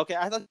 Okay,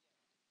 I thought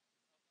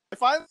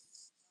if I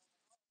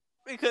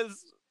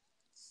because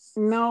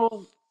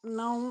no,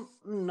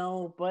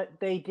 but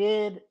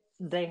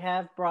they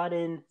have brought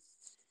in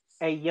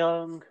a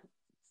young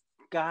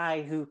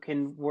guy who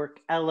can work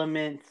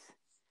elements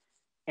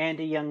and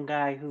a young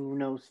guy who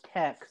knows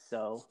tech,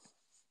 so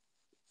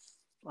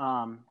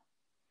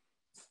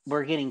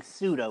we're getting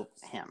pseudo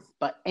him.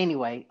 But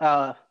anyway,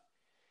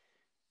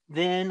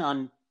 then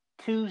on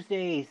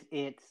Tuesdays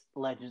it's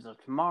Legends of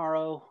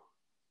Tomorrow.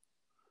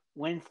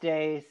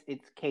 Wednesdays,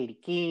 it's Katie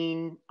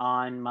Keene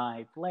on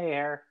my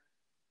Flair.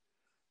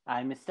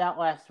 I missed out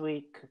last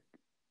week.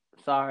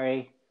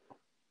 Sorry.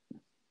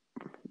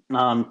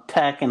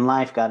 Tech and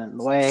life got in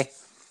the way.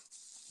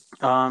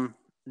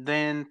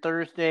 Then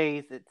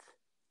Thursdays, it's...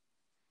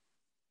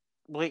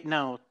 Wait,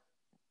 no.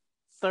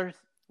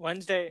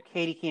 Wednesday.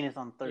 Katie Keene is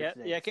on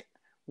Thursdays. Yeah.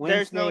 Wednesday...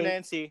 There's no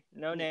Nancy.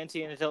 No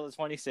Nancy until the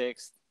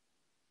 26th.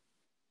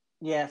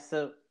 Yeah,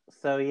 so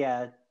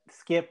yeah,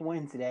 skip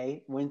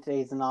Wednesday.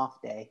 Wednesday's an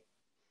off day.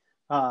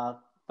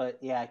 But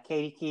yeah,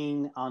 Katie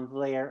Keene on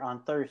Blair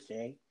on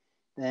Thursday.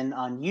 Then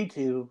on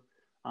YouTube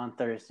on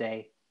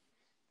Thursday,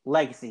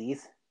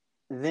 Legacies.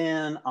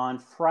 Then on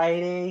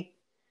Friday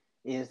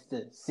is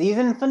the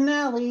season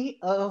finale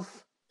of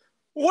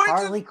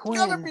Harley Quinn.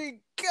 It's gonna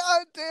be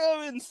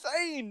goddamn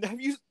insane.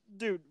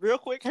 Real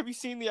quick, have you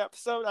seen the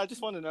episode? I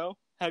just want to know.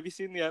 Have you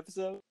seen the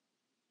episode?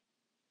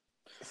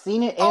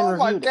 Seen it and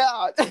reviewed it.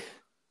 Oh my god.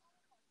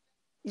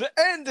 The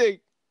ending.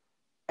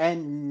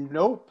 And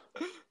nope.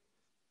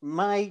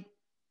 My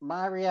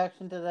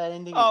reaction to that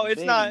ending. Oh,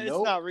 it's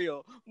not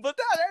real. But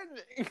that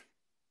ending.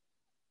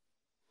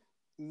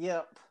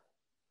 Yep.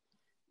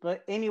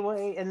 But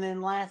anyway, and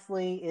then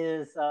lastly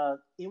is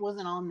it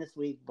wasn't on this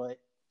week, but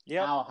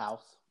Owl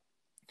House.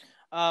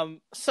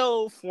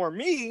 So for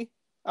me,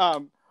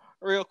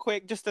 real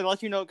quick, just to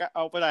let you know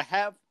what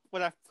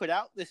I've put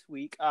out this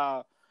week.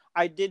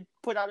 I did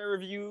put out a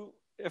review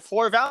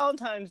for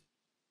Valentine's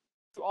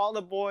to All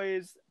the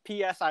Boys.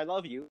 P.S. I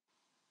Love You.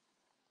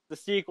 The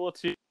sequel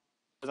to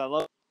I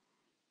Love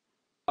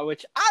You,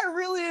 which I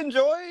really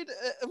enjoyed.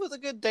 It was a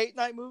good date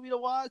night movie to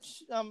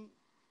watch.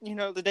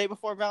 The day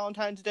before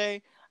Valentine's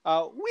Day.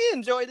 We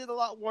enjoyed it a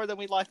lot more than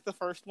we liked the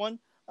first one.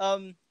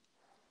 I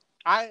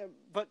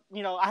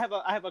have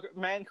a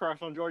man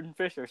crush on Jordan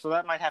Fisher, so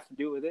that might have to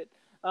do with it.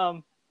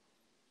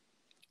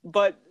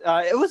 But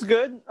it was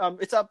good.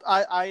 It's up.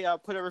 I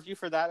put a review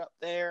for that up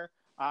there.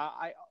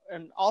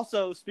 And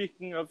also,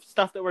 speaking of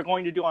stuff that we're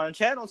going to do on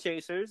Channel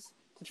Chasers,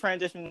 to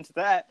transition into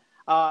that,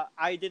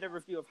 I did a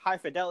review of High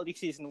Fidelity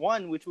Season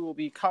 1, which we will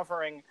be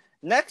covering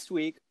next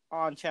week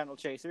on Channel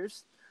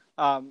Chasers,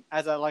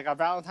 as a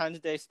Valentine's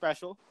Day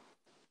special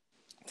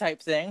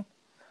type thing.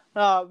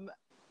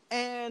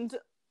 And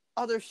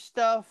other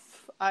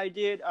stuff I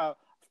did, of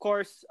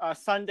course,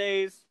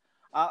 Sundays.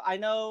 I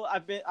know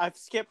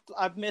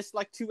I've missed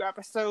like 2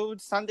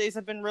 episodes. Sundays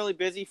have been really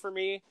busy for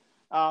me.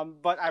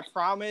 But I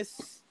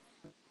promise,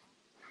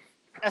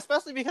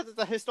 especially because it's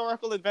a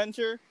historical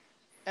adventure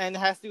and it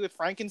has to do with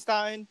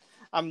Frankenstein,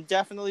 I'm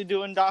definitely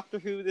doing Doctor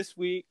Who this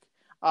week.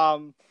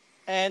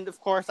 And of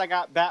course I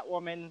got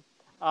Batwoman,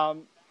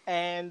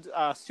 and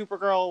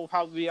Supergirl will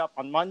probably be up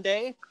on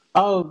Monday.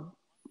 Oh,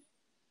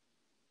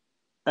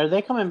 are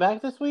they coming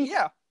back this week?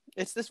 Yeah,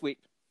 it's this week.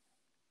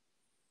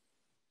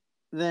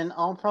 Then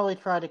I'll probably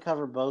try to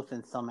cover both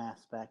in some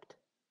aspect.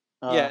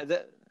 I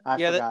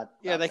forgot.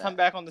 They come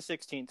back on the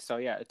 16th, so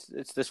yeah,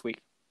 it's this week.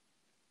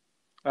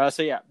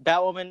 So yeah,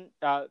 Batwoman.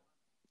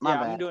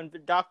 I'm doing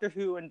Doctor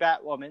Who and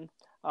Batwoman.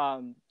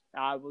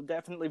 I will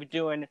definitely be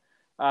doing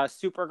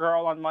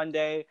Supergirl on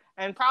Monday,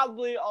 and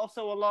probably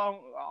also along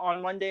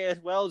on Monday as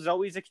well,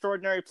 Zoe's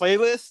Extraordinary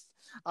Playlist.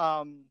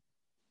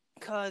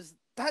 Because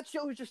that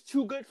show is just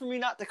too good for me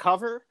not to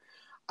cover.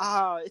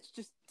 It's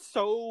just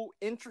so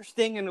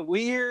interesting and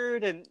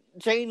weird, and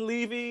Jane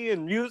Levy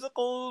and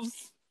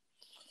musicals.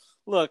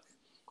 Look,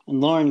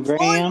 And Lauren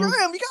Graham. You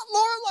got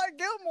Lorelai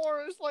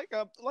Gilmore as like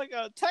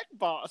a tech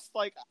boss.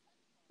 Like,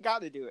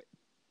 gotta do it.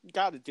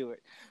 Gotta do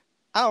it.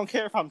 I don't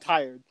care if I'm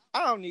tired.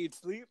 I don't need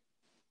sleep.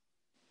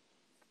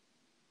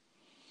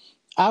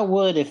 I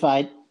would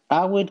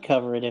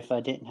cover it if I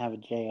didn't have a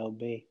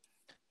job.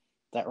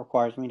 That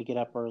requires me to get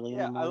up early in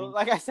the morning.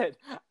 Like I said,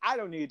 I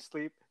don't need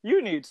sleep.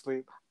 You need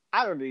sleep.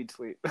 I don't need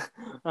sleep.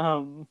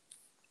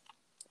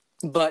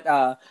 But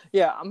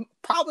I'm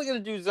probably gonna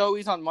do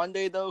Zoe's on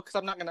Monday though, because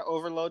I'm not gonna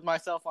overload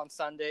myself on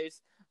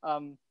Sundays.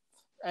 And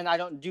I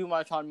don't do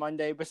much on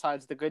Monday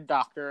besides The Good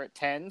Doctor at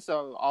 10.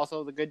 So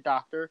also The Good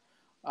Doctor,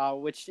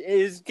 which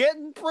is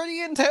getting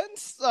pretty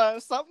intense.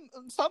 Something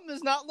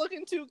is not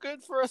looking too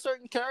good for a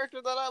certain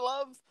character that I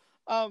love.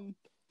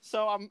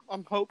 So I'm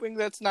hoping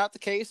that's not the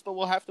case, but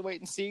we'll have to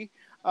wait and see.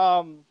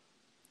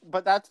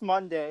 But that's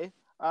Monday.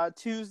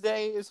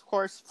 Tuesday is of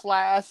course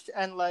Flash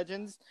and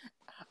Legends.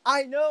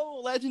 I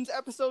know Legends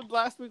episode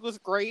last week was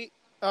great,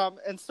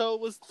 and so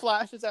was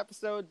Flash's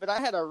episode, but I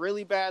had a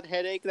really bad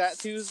headache that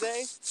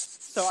Tuesday,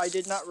 so I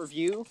did not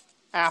review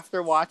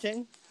after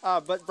watching.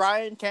 But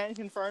Bryan can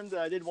confirm that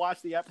I did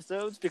watch the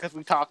episodes because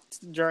we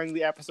talked during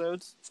the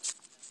episodes.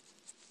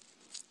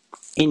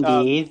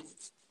 Indeed.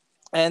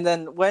 And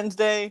then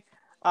Wednesday,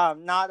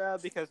 nada,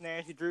 because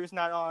Nancy Drew's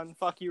not on.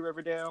 Fuck you,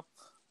 Riverdale.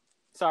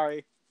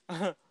 Sorry.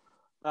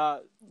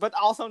 But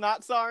also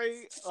not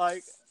sorry.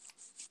 Like,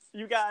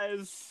 you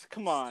guys,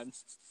 come on.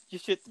 You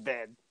shit the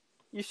bed.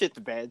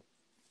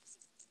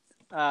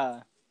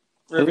 Riverdale.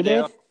 Who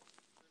did?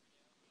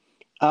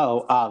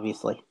 Oh,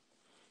 obviously.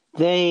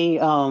 They,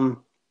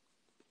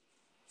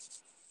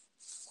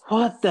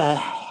 what the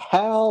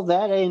hell?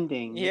 That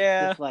ending.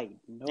 Yeah. It's just like,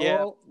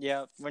 no.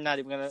 Yeah. We're not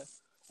even gonna.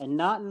 And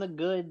not in the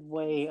good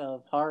way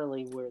of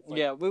Harley, where it's like,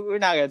 Yeah, we're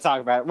not gonna talk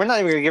about it. We're not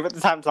even gonna give it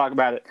the time to talk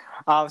about it.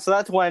 So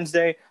that's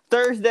Wednesday.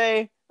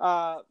 Thursday,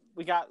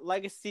 we got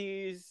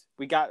Legacies.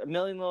 We got A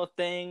Million Little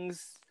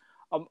Things.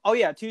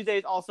 Tuesday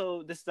is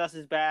also This Is Us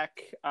is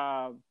back.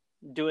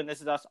 Doing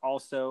This Is Us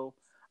also.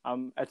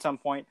 At some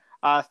point.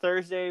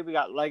 Thursday we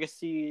got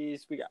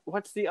Legacies. We got,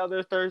 what's the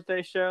other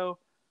Thursday show?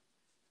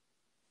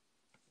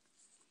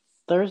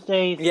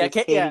 Thursdays.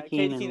 Katie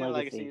Keene and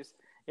Legacies.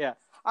 Yeah,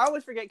 I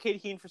always forget Katie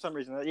Keene for some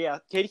reason. Yeah,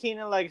 Katie Keene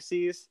and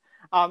Legacies.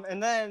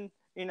 And then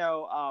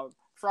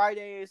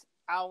Fridays,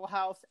 Owl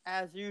House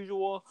as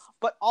usual,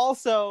 but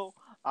also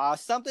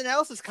something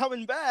else is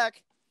coming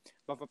back.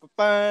 The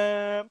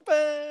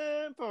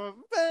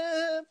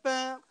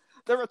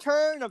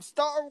return of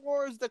Star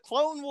Wars: The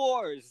Clone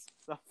Wars.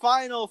 The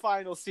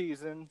final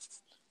season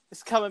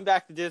is coming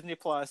back to Disney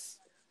Plus.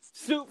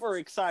 Super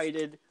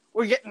excited.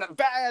 We're getting a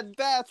Bad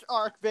Batch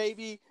arc,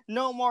 baby.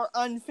 No more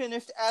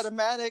unfinished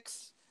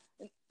Adamatics.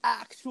 An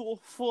actual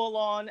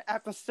full-on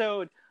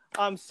episode.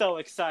 I'm so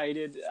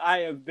excited. I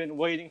have been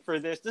waiting for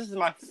this. This is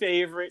my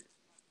favorite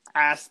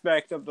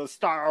aspect of the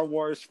Star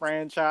Wars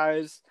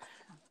franchise.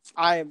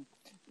 I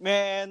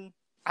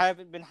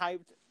haven't been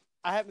hyped.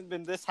 I haven't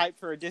been this hyped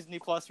for a Disney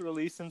Plus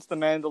release since The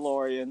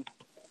Mandalorian.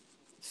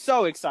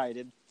 So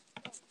excited.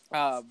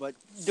 But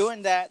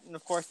doing that, and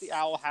of course the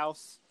Owl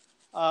House.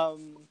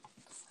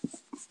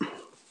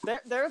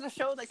 There's a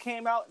show that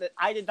came out that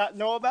I did not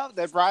know about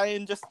that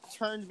Bryan just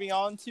turned me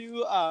on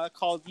to,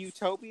 called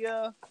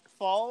Utopia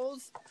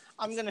Falls.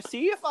 I'm gonna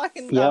see if I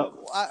can.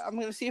 I'm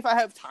gonna see if I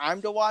have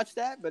time to watch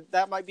that, but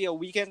that might be a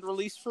weekend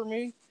release for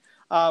me,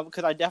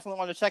 because I definitely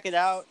want to check it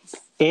out.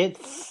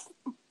 It's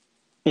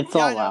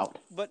all out.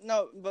 But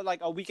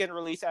like a weekend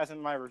release as in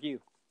my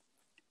review.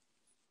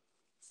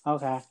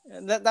 Okay.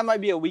 That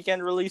might be a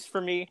weekend release for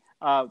me.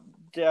 And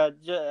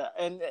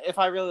if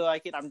I really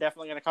like it, I'm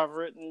definitely going to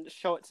cover it and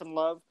show it some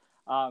love.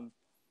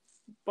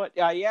 But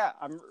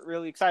I'm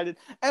really excited.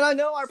 And I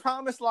know I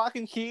promised Lock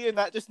and Key, and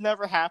that just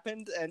never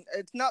happened. And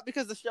it's not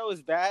because the show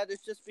is bad.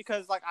 It's just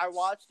because I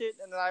watched it,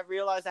 and then I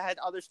realized I had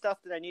other stuff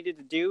that I needed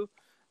to do.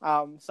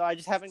 So I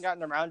just haven't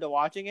gotten around to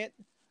watching it.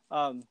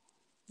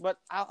 But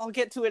I'll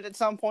get to it at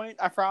some point,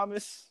 I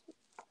promise.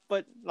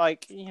 But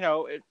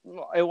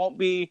it won't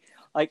be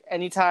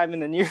anytime in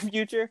the near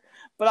future.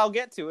 But I'll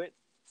get to it.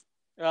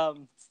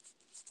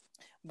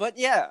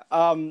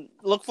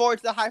 Look forward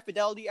to the High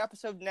Fidelity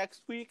episode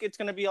next week. It's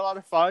going to be a lot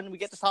of fun. We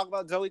get to talk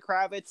about Zoe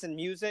Kravitz and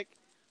music.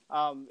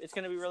 It's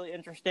going to be really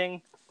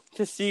interesting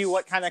to see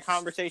what kind of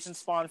conversations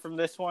spawn from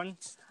this one.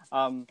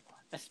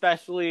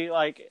 Especially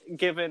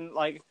given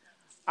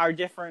our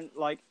different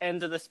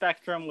ends of the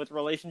spectrum with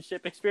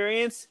relationship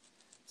experience.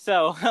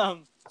 So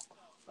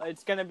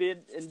it's going to be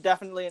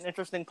definitely an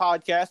interesting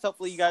podcast.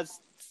 Hopefully you guys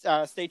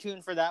stay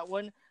tuned for that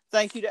one.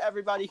 Thank you to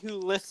everybody who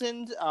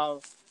listened.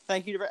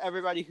 Thank you to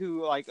everybody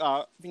who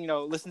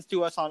listens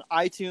to us on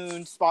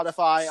iTunes,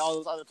 Spotify, all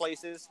those other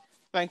places.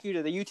 Thank you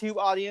to the YouTube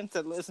audience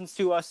that listens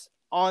to us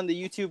on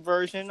the YouTube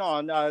version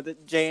on the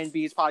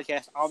J&B's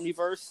podcast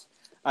Omniverse.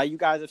 You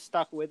guys have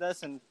stuck with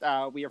us, and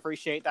we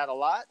appreciate that a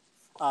lot.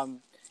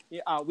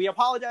 We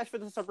apologize for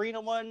the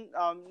Sabrina one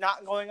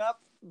not going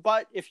up,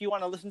 but if you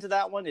want to listen to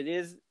that one, it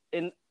is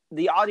in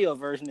the audio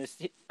version is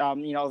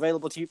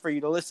available to you for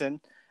you to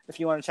listen if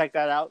you want to check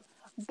that out.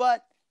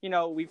 But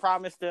we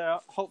promise to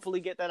hopefully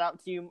get that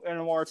out to you in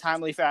a more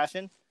timely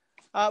fashion.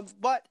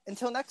 But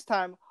until next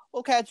time,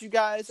 we'll catch you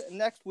guys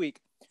next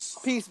week.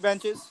 Peace,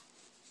 benches.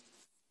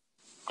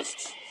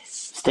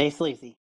 Stay sleazy.